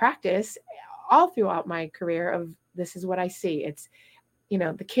my practice all throughout my career of this is what I see. It's,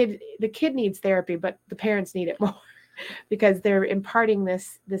 the kid needs therapy, but the parents need it more because they're imparting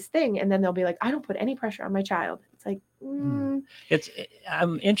this thing. And then they'll be like, I don't put any pressure on my child. It's like,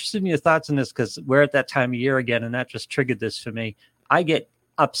 I'm interested in your thoughts on this because we're at that time of year again, and that just triggered this for me. I get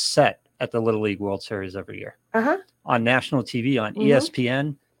upset at the Little League World Series every year on national TV, on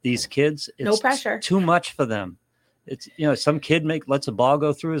ESPN. These kids, it's no pressure, too much for them. It's, some kid lets a ball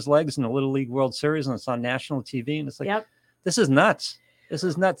go through his legs in the Little League World Series, and it's on national TV, and it's like, this is nuts. This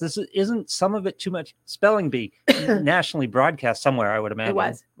is nuts. Isn't some of it too much? Spelling bee nationally broadcast somewhere, I would imagine. It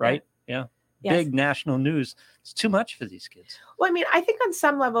was, right? Yeah. Yes. Big national news. It's too much for these kids. Well, I mean, I think on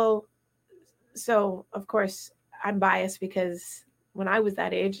some level, so of course I'm biased because when I was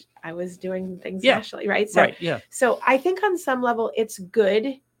that age, I was doing things nationally, right? So, right, yeah. So I think on some level it's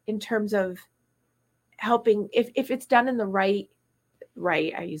good in terms of helping, if it's done in the right,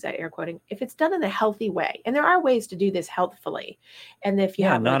 I use that air quoting, if it's done in a healthy way, and there are ways to do this healthfully. And if you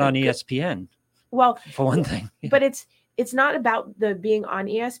have not on ESPN, well, for one thing, but it's not about the being on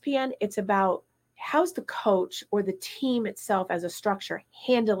ESPN. It's about how's the coach or the team itself as a structure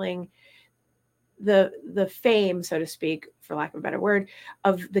handling the fame, so to speak, for lack of a better word,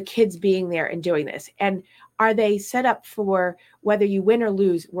 of the kids being there and doing this. And are they set up for whether you win or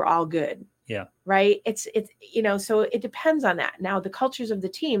lose, we're all good? Yeah. Right. It's, so it depends on that. Now, the cultures of the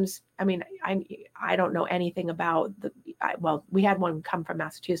teams, I mean, I don't know anything about we had one come from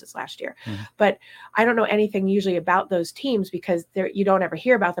Massachusetts last year, but I don't know anything usually about those teams because you don't ever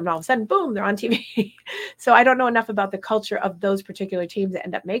hear about them. And all of a sudden, boom, they're on TV. So I don't know enough about the culture of those particular teams that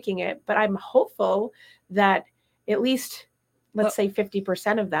end up making it, but I'm hopeful that at least, let's say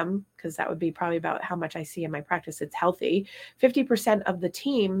 50% of them, because that would be probably about how much I see in my practice, it's healthy. 50% of the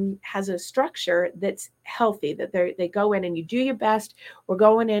team has a structure that's healthy, that they go in and you do your best. We're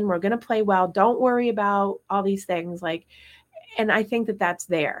going in, we're going to play well. Don't worry about all these things. And I think that that's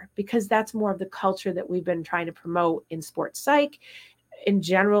there because that's more of the culture that we've been trying to promote in sports psych, in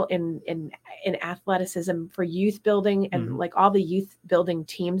general, in athleticism for youth building, and like all the youth building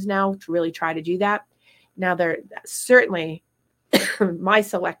teams now to really try to do that. Now they're certainly my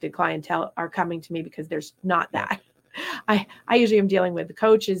selected clientele are coming to me because there's not that. I usually am dealing with the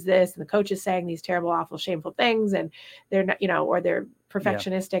coach is this, and the coach is saying these terrible, awful, shameful things, and they're not, or they're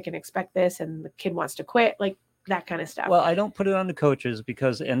perfectionistic and expect this, and the kid wants to quit, like that kind of stuff. Well, I don't put it on the coaches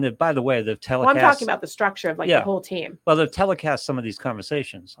because, by the way, they've telecast. Well, I'm talking about the structure of the whole team. Well, they've telecast some of these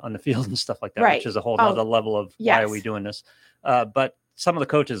conversations on the field and stuff like that, which is a whole other level of why are we doing this? But some of the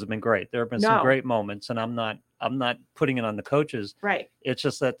coaches have been great. There have been some great moments, and I'm not putting it on the coaches. Right. It's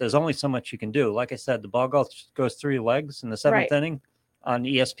just that there's only so much you can do. Like I said, the ball goes through your legs in the seventh inning on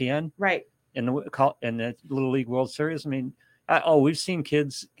ESPN. Right. In the Little League World Series. I mean, we've seen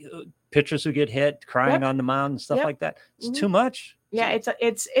kids, pitchers who get hit, crying on the mound and stuff like that. It's too much. Yeah,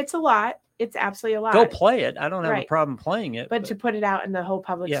 it's a lot. It's absolutely a lot. Go play it. I don't have a problem playing it. But to put it out in the whole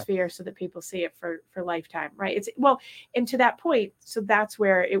public sphere so that people see it for lifetime, right? And to that point, so that's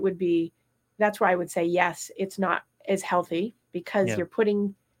where I would say, yes, it's not as healthy because you're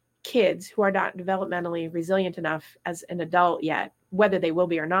putting kids who are not developmentally resilient enough as an adult yet, whether they will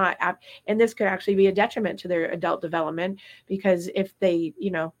be or not. And this could actually be a detriment to their adult development because if they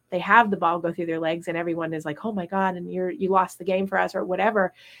have the ball go through their legs and everyone is like, oh my God, and you lost the game for us or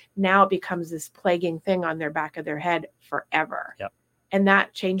whatever, now it becomes this plaguing thing on their back of their head forever. Yep. And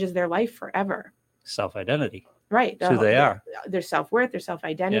that changes their life forever. Self-identity. Right. Who they are. Their self-worth, their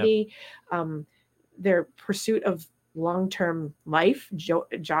self-identity, their pursuit of long-term life,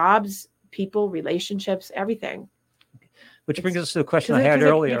 jobs, people, relationships, everything. Which brings us to a question I had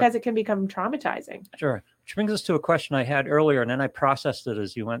earlier. Because it can become traumatizing. Sure. Which brings us to a question I had earlier, and then I processed it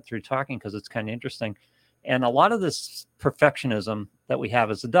as you went through talking because it's kind of interesting. And a lot of this perfectionism that we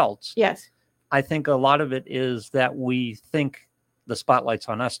have as adults, yes, I think a lot of it is that we think the spotlight's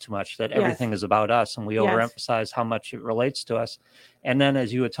on us too much, that everything is about us, and we overemphasize how much it relates to us. And then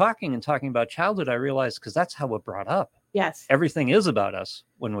as you were talking about childhood, I realized, because that's how we're brought up. Yes. Everything is about us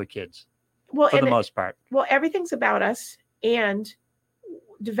when we're kids, for the most part. Well, everything's about us. And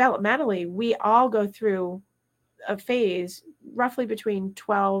developmentally, we all go through a phase roughly between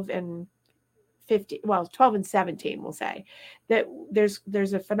 12 and 15, 12 and 17, we'll say, that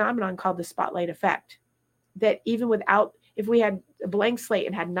there's a phenomenon called the spotlight effect, that even if we had a blank slate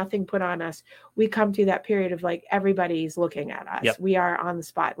and had nothing put on us, we come to that period of everybody's looking at us. Yep. We are on the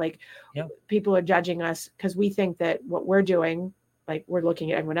spot. People are judging us because we think that what we're doing, we're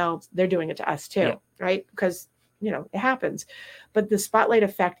looking at everyone else, they're doing it to us too. Yep. Right. Because it happens, but the spotlight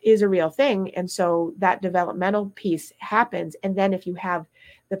effect is a real thing. And so that developmental piece happens. And then if you have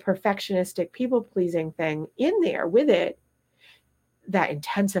the perfectionistic people pleasing thing in there with it, that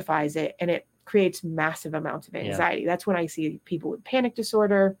intensifies it and it creates massive amounts of anxiety. That's when I see people with panic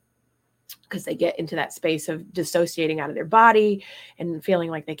disorder, because they get into that space of dissociating out of their body and feeling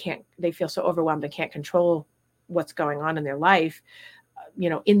like they feel so overwhelmed, they can't control what's going on in their life,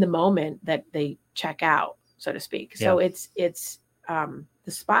 in the moment that they check out, so to speak. So it's the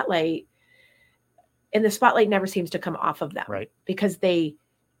spotlight, and the spotlight never seems to come off of them, right? Because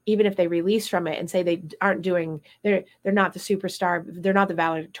even if they release from it and say they aren't they're not the superstar, they're not the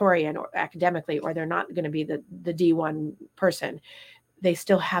valedictorian or academically, or they're not going to be the D1 person, they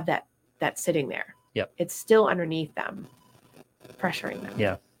still have that sitting there. Yep. It's still underneath them, pressuring them.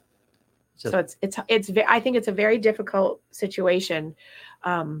 Yeah. So I think it's a very difficult situation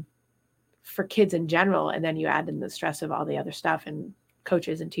for kids in general. And then you add in the stress of all the other stuff and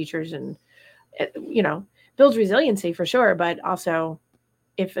coaches and teachers and builds resiliency for sure. But also,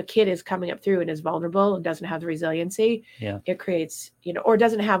 if a kid is coming up through and is vulnerable and doesn't have the resiliency, it creates, or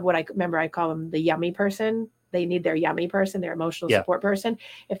doesn't have what I call them the yummy person. They need their yummy person, their emotional support person.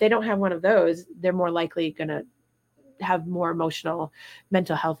 If they don't have one of those, they're more likely going to have more emotional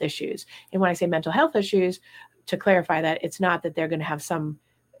mental health issues. And when I say mental health issues, to clarify that, it's not that they're going to have some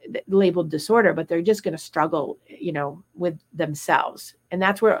labeled disorder, but they're just going to struggle, with themselves. And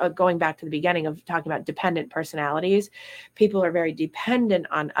that's where, going back to the beginning of talking about dependent personalities, people are very dependent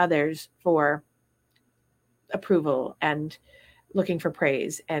on others for approval and looking for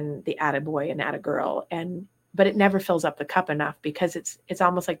praise and the attaboy and attagirl. But it never fills up the cup enough, because it's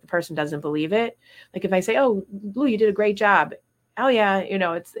almost like the person doesn't believe it. Like if I say, "Oh, Blue, you did a great job." Oh yeah.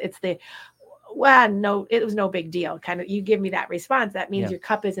 It's the, well, no, it was no big deal. Kind of, you give me that response. That means your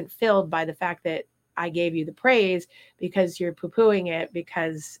cup isn't filled by the fact that I gave you the praise, because you're poo-pooing it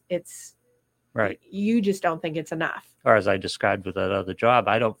because it's right. You just don't think it's enough. Or as I described with that other job,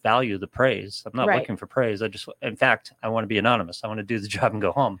 I don't value the praise. I'm not looking for praise. In fact, I want to be anonymous. I want to do the job and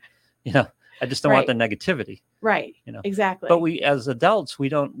go home. I just don't want the negativity. Right. Exactly. But we, as adults, we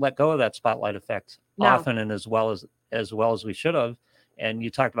don't let go of that spotlight effect often, and as well as we should have. And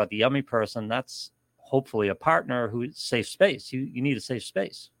you talked about the yummy person. That's hopefully a partner who's safe space. You need a safe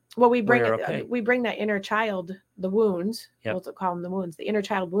space. Well, we bring that inner child, the wounds, we'll call them the wounds, the inner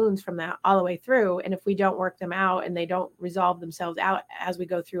child wounds from that all the way through. And if we don't work them out and they don't resolve themselves out as we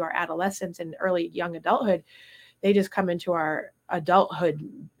go through our adolescence and early young adulthood, they just come into our adulthood.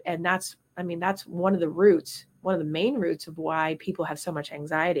 And that's one of the main roots of why people have so much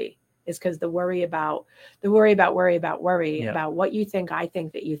anxiety, is because the worry about what you think, I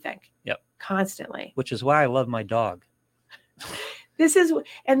think that you think. Yep. Constantly. Which is why I love my dog. This is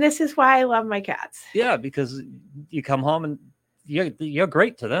why I love my cats. Yeah, because you come home and you're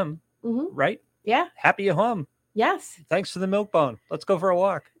great to them, right? Yeah. Happy you're home. Yes. Thanks for the milk bone. Let's go for a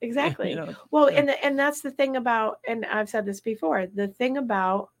walk. Exactly. Well, and that's the thing about, and I've said this before, the thing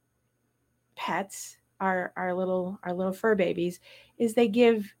about pets, our little fur babies, is they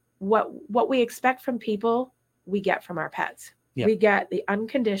give what we expect from people, we get from our pets. Yep. We get the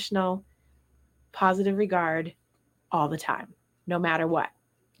unconditional positive regard all the time, no matter what.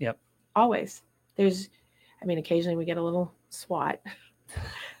 Yep. Always. Occasionally we get a little swat.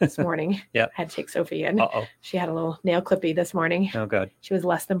 This morning. Yeah. I had to take Sophie in. Uh-oh. She had a little nail clippy this morning. Oh, good. She was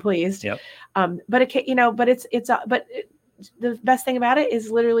less than pleased. Yep. But the best thing about it is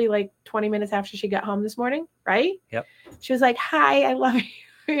literally like 20 minutes after she got home this morning, right? Yep. She was like, "Hi, I love you."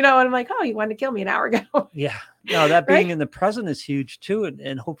 And I'm like, "Oh, you wanted to kill me an hour ago." Yeah. No, that being in the present is huge too.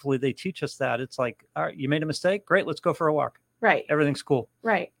 And hopefully they teach us that. It's like, all right, you made a mistake. Great. Let's go for a walk. Right. Everything's cool.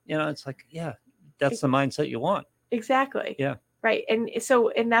 Right. It's like, yeah, that's the mindset you want. Exactly. Yeah. Right. And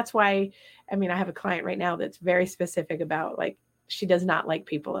that's why, I have a client right now that's very specific about, like, she does not like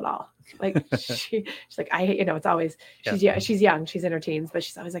people at all. Like she's like, I hate, it's always, she's young, she's in her teens, but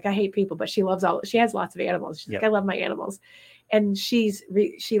she's always like, I hate people, but she has lots of animals. She's like, I love my animals. And she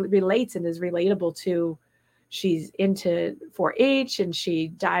relates and is relatable to, she's into 4-H and she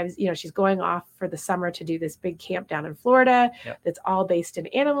dives, she's going off for the summer to do this big camp down in Florida. That's all based in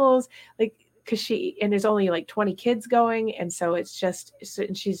animals. Like, and there's only like 20 kids going. And so it's just,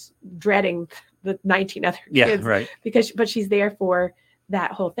 and she's dreading the 19 other kids, right. but she's there for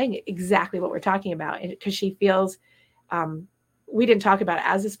that whole thing. Exactly what we're talking about. And because she feels, we didn't talk about it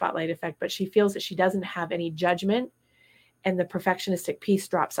as a spotlight effect, but she feels that she doesn't have any judgment and the perfectionistic piece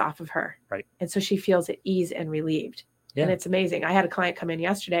drops off of her. Right. And so she feels at ease and relieved. Yeah. And it's amazing. I had a client come in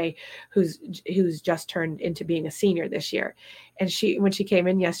yesterday who's just turned into being a senior this year. And when she came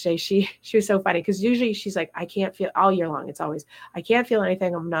in yesterday, she was so funny, because usually she's like, I can't feel, all year long. It's always, I can't feel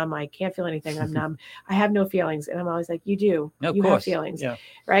anything. I'm numb. I can't feel anything. I'm numb. I have no feelings. And I'm always like, you do. You have feelings. Yeah.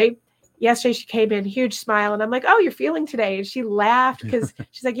 Right. Yesterday she came in, huge smile. And I'm like, oh, you're feeling today. And she laughed because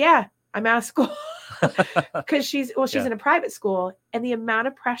she's like, yeah, I'm out of school. Because she's in a private school, and the amount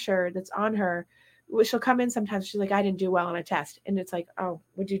of pressure that's on her, she'll come in sometimes. She's like, I didn't do well on a test. And it's like, oh,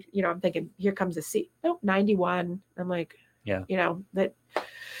 would you, I'm thinking, here comes a C. No, 91. I'm like, yeah, that.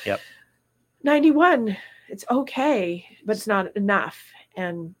 Yep. 91. It's okay, but it's not enough.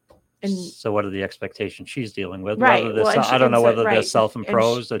 And so what are the expectations she's dealing with? Right. I don't know whether they're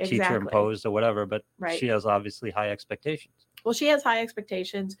self-imposed or teacher imposed or whatever, but she has obviously high expectations. Well, she has high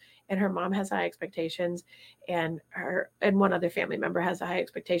expectations, and her mom has high expectations, and one other family member has high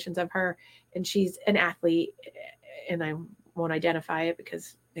expectations of her, and she's an athlete, and I won't identify it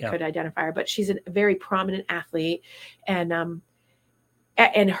because they could identify her, but she's a very prominent athlete, and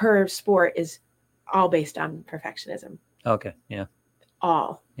her sport is all based on perfectionism. Okay. Yeah.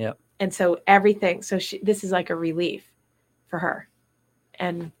 All. Yeah. And so everything, so this is like a relief for her.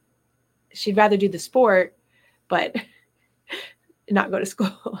 And she'd rather do the sport, but not go to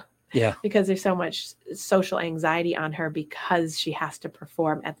school. Yeah. Because there's so much social anxiety on her because she has to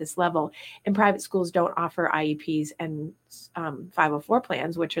perform at this level. And private schools don't offer IEPs and 504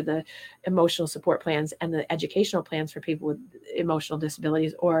 plans, which are the emotional support plans and the educational plans for people with emotional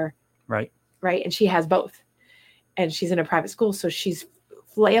disabilities or right. And she has both. And she's in a private school, so she's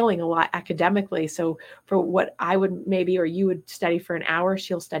flailing a lot academically. So for what I would maybe, or you would study for an hour,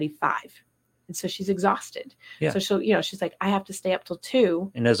 she'll study 5. And so she's exhausted. Yeah. So she'll, she's like, I have to stay up till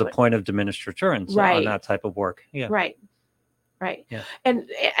 2. And there's a point of diminished returns on that type of work. Yeah. Right. Yeah. And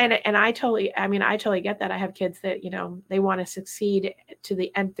I totally get that. I have kids that, they want to succeed to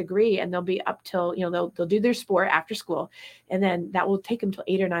the nth degree, and they'll be up till, they'll do their sport after school. And then that will take them till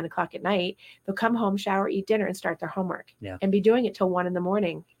 8 or 9 o'clock at night. They'll come home, shower, eat dinner, and start their homework and be doing it till 1 a.m.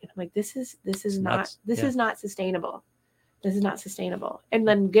 And I'm like, this is not sustainable. This is not sustainable. And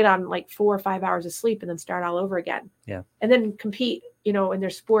then get on like 4 or 5 hours of sleep and then start all over again. Yeah. And then compete, in their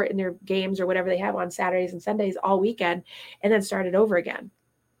sport, in their games or whatever they have on Saturdays and Sundays all weekend, and then start it over again.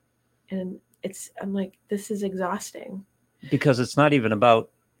 And I'm like, this is exhausting. Because it's not even about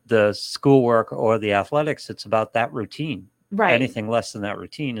the schoolwork or the athletics. It's about that routine. Right. Anything less than that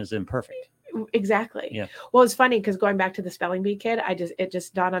routine is imperfect. Exactly. Yeah. Well, it's funny because going back to the spelling bee kid, it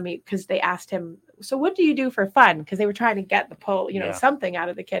just dawned on me because they asked him, so what do you do for fun? Because they were trying to get the poll, something out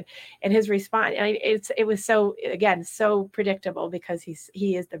of the kid, and his response, and it was so, again, so predictable because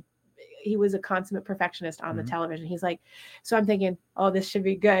he was a consummate perfectionist on the television. He's like, so I'm thinking, oh, this should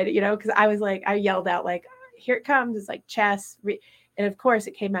be good, because I was like, I yelled out like, here it comes. It's like chess. And of course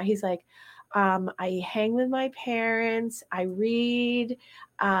it came out. He's like, I hang with my parents. I read.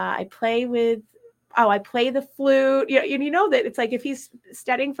 I play the flute. That it's like if he's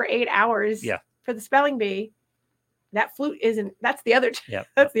studying for 8 hours for the spelling bee, that flute that's the other,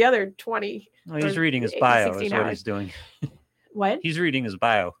 that's the other 20. Well, he's reading his bio is what he's doing. What? He's reading his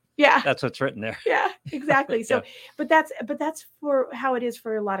bio. Yeah. That's what's written there. Yeah, exactly. So, but that's for how it is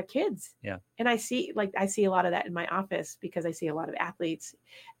for a lot of kids. Yeah. And I see a lot of that in my office because I see a lot of athletes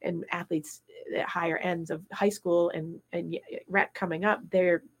at higher ends of high school and rec coming up.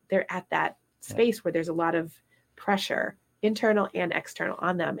 They're at that space where there's a lot of pressure, internal and external,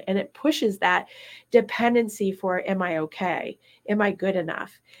 on them. And it pushes that dependency for, am I okay? Am I good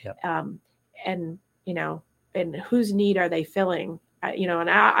enough? Yep. And whose need are they filling? And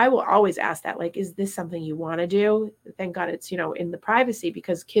I will always ask that, like, is this something you want to do? Thank God it's, in the privacy,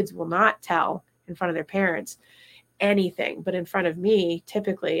 because kids will not tell in front of their parents anything, but in front of me,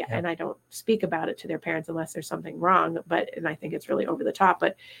 typically, and I don't speak about it to their parents unless there's something wrong, and I think it's really over the top,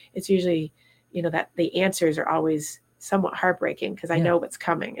 but it's usually, that the answers are always somewhat heartbreaking because I know what's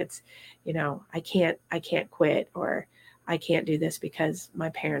coming. It's, I can't quit, or I can't do this because my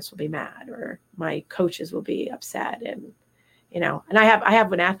parents will be mad, or my coaches will be upset. And I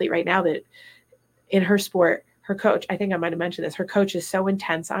have an athlete right now that in her sport, her coach, I think I might've mentioned this, her coach is so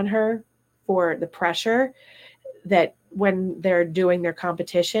intense on her for the pressure that when they're doing their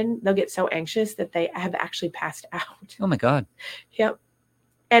competition, they'll get so anxious that they have actually passed out. Oh my God. Yep.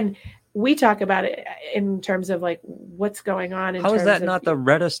 And we talk about it in terms of like what's going on. How is that not the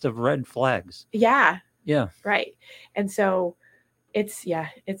reddest of red flags? Yeah. Yeah. Right. And so it's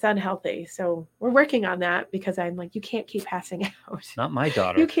unhealthy. So we're working on that because I'm like, you can't keep passing out. Not my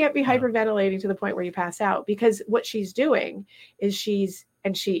daughter. You can't be hyperventilating to the point where you pass out, because what she's doing is she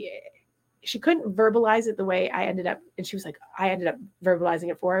couldn't verbalize it the way I ended up. And she was like, I ended up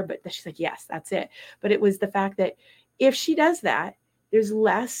verbalizing it for her, but she's like, yes, that's it. But it was the fact that if she does that, there's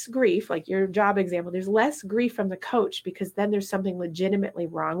less grief, like your job example, there's less grief from the coach, because then there's something legitimately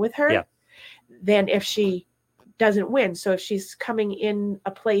wrong with her than if she doesn't win. So if she's coming in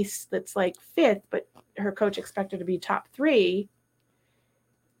a place that's like 5th, but her coach expected her to be top 3,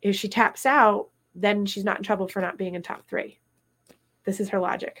 if she taps out, then she's not in trouble for not being in top 3. This is her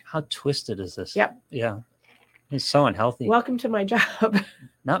logic. How twisted is this? Yep. Yeah. It's so unhealthy. Welcome to my job.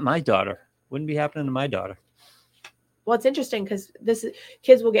 Not my daughter. Wouldn't be happening to my daughter. Well, it's interesting because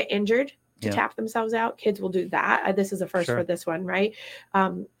kids will get injured to tap themselves out. Kids will do that. This is a first for this one, right?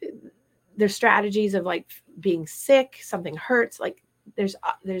 There's strategies of like being sick, something hurts. Like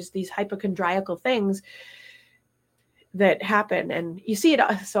there's these hypochondriacal things that happen, and you see it.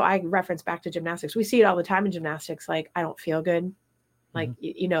 So I reference back to gymnastics. We see it all the time in gymnastics. Like, I don't feel good. Like,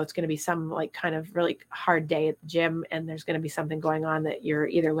 it's going to be some like kind of really hard day at the gym, and there's going to be something going on that you're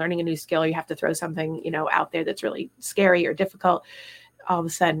either learning a new skill, or you have to throw something, out there that's really scary or difficult. All of a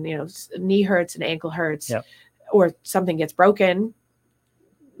sudden, knee hurts and ankle hurts, or something gets broken.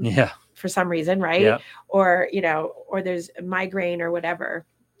 for some reason, right? Yeah. Or, or there's a migraine or whatever,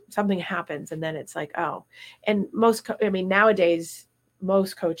 something happens. And then it's like, oh, and nowadays,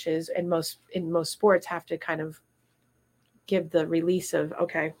 most coaches and in most sports have to kind of give the release of,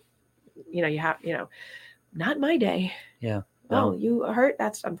 okay, you have, not my day. Yeah. Oh, you hurt?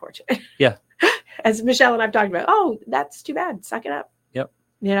 That's unfortunate. Yeah. As Michelle and I've talked about, oh, that's too bad. Suck it up. Yep.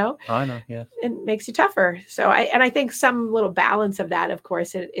 I know. Yeah. It makes you tougher. So I think some little balance of that, of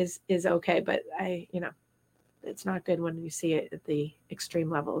course, it is okay. But it's not good when you see it at the extreme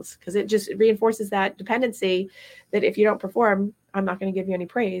levels, because it just reinforces that dependency that if you don't perform, I'm not going to give you any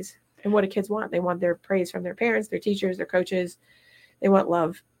praise. And what do kids want? They want their praise from their parents, their teachers, their coaches. They want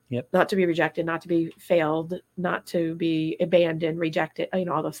love. Yep. Not to be rejected, not to be failed, not to be abandoned, rejected,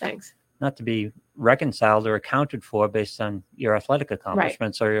 all those things. Not to be reconciled or accounted for based on your athletic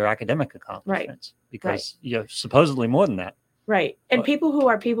accomplishments or your academic accomplishments, because you're supposedly more than that. Right. And people who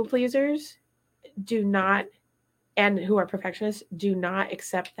are people pleasers do not, and who are perfectionists, do not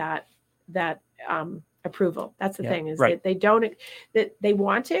accept that approval. That's the thing, is that they don't, that they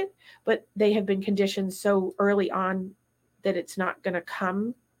want it, but they have been conditioned so early on that it's not going to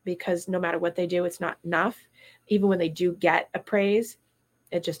come, because no matter what they do, it's not enough. Even when they do get a praise,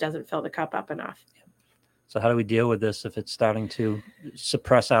 it just doesn't fill the cup up enough. So how do we deal with this if it's starting to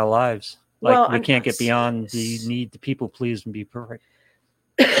suppress our lives? Like, we can't get beyond the need to people please and be perfect.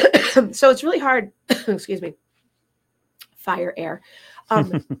 So it's really hard. Excuse me. Fire air.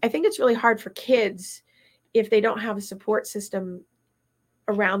 I think it's really hard for kids if they don't have a support system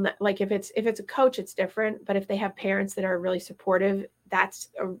around that. Like if it's a coach, it's different. But if they have parents that are really supportive, that's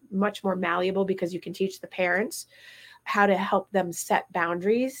much more malleable, because you can teach the parents how to help them set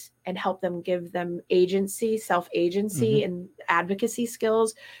boundaries and help them, give them agency, self-agency, and advocacy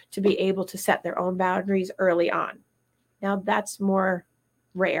skills to be able to set their own boundaries early on. Now that's more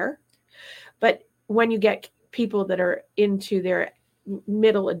rare, but when you get people that are into their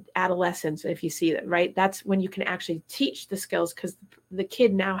middle adolescence, if you see them, right, that's when you can actually teach the skills, because the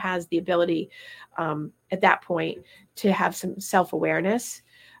kid now has the ability at that point to have some self-awareness,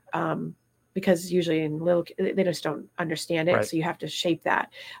 because usually in little, they just don't understand it. Right. So you have to shape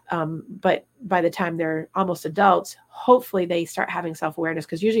that. But by the time they're almost adults, hopefully they start having self-awareness,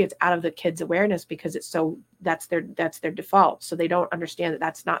 because usually it's out of the kid's awareness, because it's so, that's their default. So they don't understand that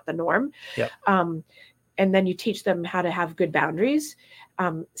that's not the norm. Yep. And then you teach them how to have good boundaries,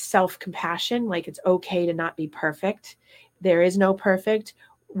 self-compassion, like it's okay to not be perfect. There is no perfect.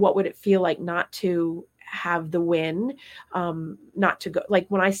 What would it feel like not to have the win, not to go, like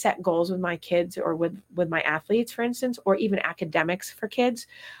when I set goals with my kids or with my athletes, for instance, or even academics for kids,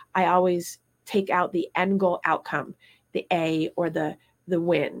 I always take out the end goal outcome, the A or the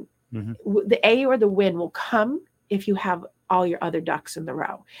win. The A or the win will come if you have all your other ducks in the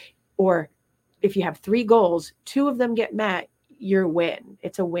row, or if you have 3 goals, 2 of them get met, you're win.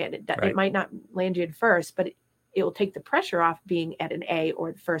 It's a win. It might not land you in first, but it will take the pressure off being at an A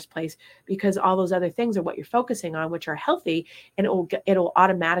or the first place, because all those other things are what you're focusing on, which are healthy, and it'll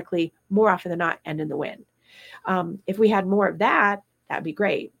automatically, more often than not, end in the win. If we had more of that, that'd be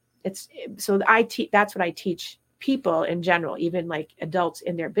great. That's what I teach people in general, even like adults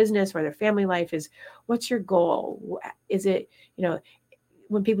in their business or their family life, is what's your goal? Is it,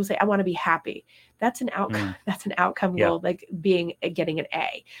 when people say, I want to be happy, that's an outcome. That's an outcome goal, like getting an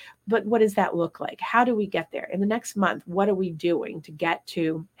A. But what does that look like? How do we get there? In the next month, what are we doing to get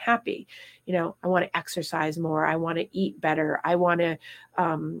to happy? I want to exercise more. I want to eat better. I want to,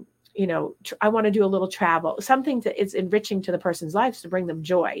 I want to do a little travel, something that is enriching to the person's lives to bring them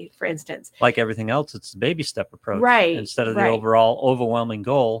joy, for instance. Like everything else, it's the baby step approach. Right. Instead of the overall overwhelming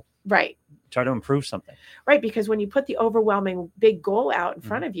goal. Right. Try to improve something. Right. Because when you put the overwhelming big goal out in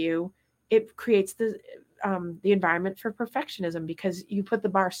front of you, it creates the environment for perfectionism, because you put the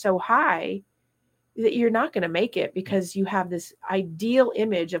bar so high that you're not going to make it, because you have this ideal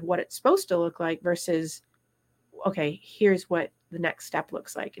image of what it's supposed to look like versus, okay, here's what the next step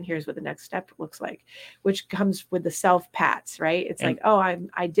looks like, and here's what the next step looks like, which comes with the self pats, right? It's like, oh,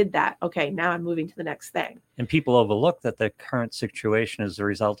 I did that. Okay, now I'm moving to the next thing. And people overlook that their current situation is the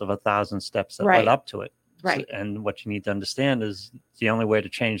result of 1,000 steps that led up to it. Right. So, and what you need to understand is the only way to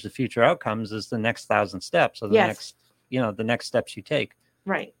change the future outcomes is the next 1,000 steps, or the next, the next steps you take.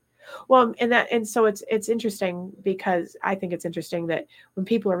 Right. Well, and so it's interesting, because I think it's interesting that when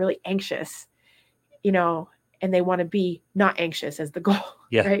people are really anxious, and they want to be not anxious as the goal.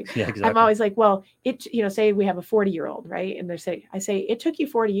 Yeah. Right. Yeah, exactly. I'm always like, well, say we have a 40-year-old, right? And I say, it took you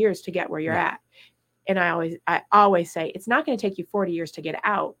 40 years to get where you're at. And I always say, it's not going to take you 40 years to get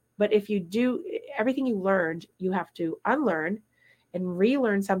out. But if you do everything you learned, you have to unlearn and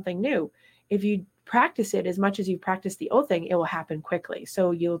relearn something new. If you practice it as much as you practice the old thing, it will happen quickly.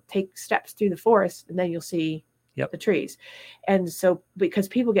 So you'll take steps through the forest and then you'll see the trees. And so, because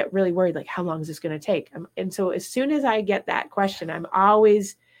people get really worried, like, how long is this going to take? And so as soon as I get that question, I'm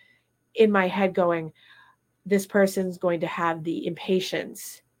always in my head going, this person's going to have the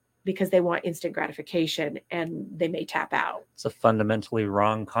impatience because they want instant gratification and they may tap out. It's a fundamentally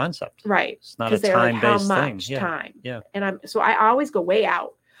wrong concept. Right. It's not a time-based thing. Time. Yeah. And so I always go way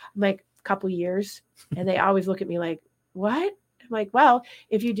out. I'm like, a couple years. And they always look at me like, what? I'm like, well,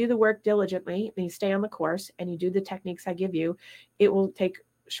 if you do the work diligently and you stay on the course and you do the techniques I give you, it will take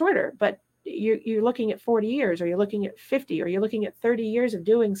shorter. But you're looking at 40 years, or you're looking at 50, or you're looking at 30 years of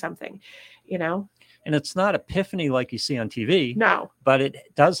doing something, you know? And it's not epiphany like you see on TV. No. But it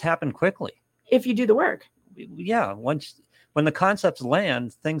does happen quickly. If you do the work. Yeah. When the concepts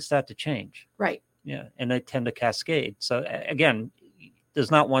land, things start to change. Right. Yeah. And they tend to cascade. So again,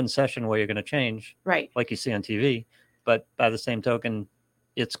 there's not one session where you're going to change. Right. Like you see on TV. But by the same token,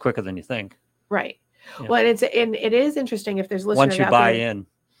 it's quicker than you think. Right. Yeah. Well, and it is interesting if there's listeners once you out buy there, in.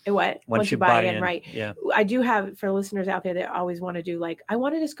 What? Once you buy in, right? Yeah. I do have, for listeners out there that always want to do, like, I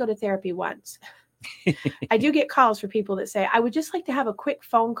want to just go to therapy once. I do get calls for people that say, I would just like to have a quick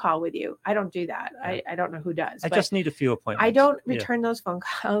phone call with you. I don't do that. Yeah. I don't know who does. I just need a few appointments. I don't return those phone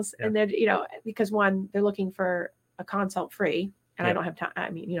calls. Yeah. And they're, because one, they're looking for a consult free. And I don't have time.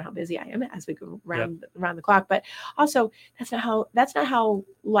 I mean, you know how busy I am as we go around the clock. But also, that's not how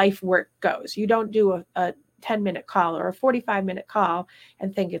life work goes. You don't do a 10-minute call or a 45-minute call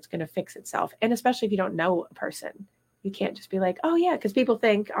and think it's going to fix itself. And especially if you don't know a person, you can't just be like, oh yeah, because people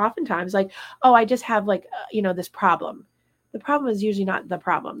think oftentimes like, oh, I just have like this problem. The problem is usually not the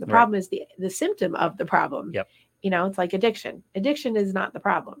problem. The problem is the symptom of the problem. Yep. It's like addiction. Addiction is not the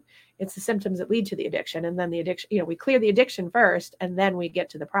problem. It's the symptoms that lead to the addiction. And then the addiction, we clear the addiction first, and then we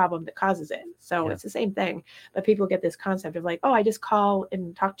get to the problem that causes it. So it's the same thing. But people get this concept of like, oh, I just call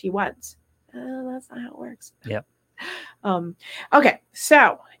and talk to you once. That's not how it works. Yep. Okay.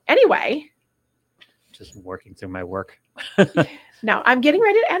 So anyway. Just working through my work. No, I'm getting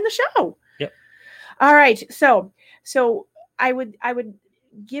ready to end the show. Yep. All right. So I would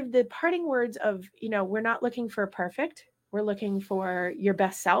give the parting words of, we're not looking for perfect. We're looking for your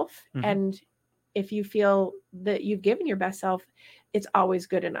best self. Mm-hmm. And if you feel that you've given your best self, it's always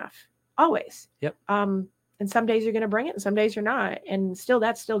good enough. Always. Yep. And some days you're going to bring it and some days you're not. And still,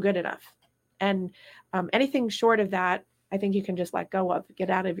 that's still good enough. And anything short of that, I think you can just let go of, get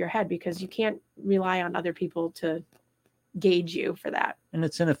out of your head, because you can't rely on other people to gauge you for that. And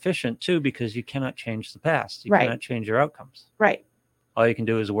it's inefficient too, because you cannot change the past. You cannot change your outcomes. Right. All you can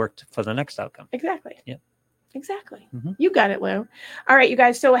do is work for the next outcome. Exactly. Yeah. Exactly. Mm-hmm. You got it, Lou. All right, you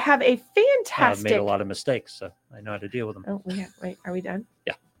guys. So have a fantastic. I've made a lot of mistakes, so I know how to deal with them. Oh, yeah. Wait, are we done?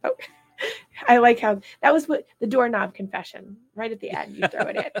 Yeah. Oh, I like how that was what the doorknob confession right at the end. You throw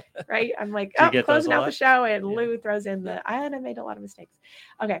it in, right? I'm like, closing out the show, and Lou throws in I made a lot of mistakes.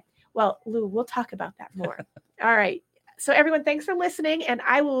 Okay. Well, Lou, we'll talk about that more. All right. So everyone, thanks for listening, and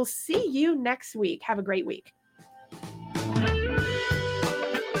I will see you next week. Have a great week.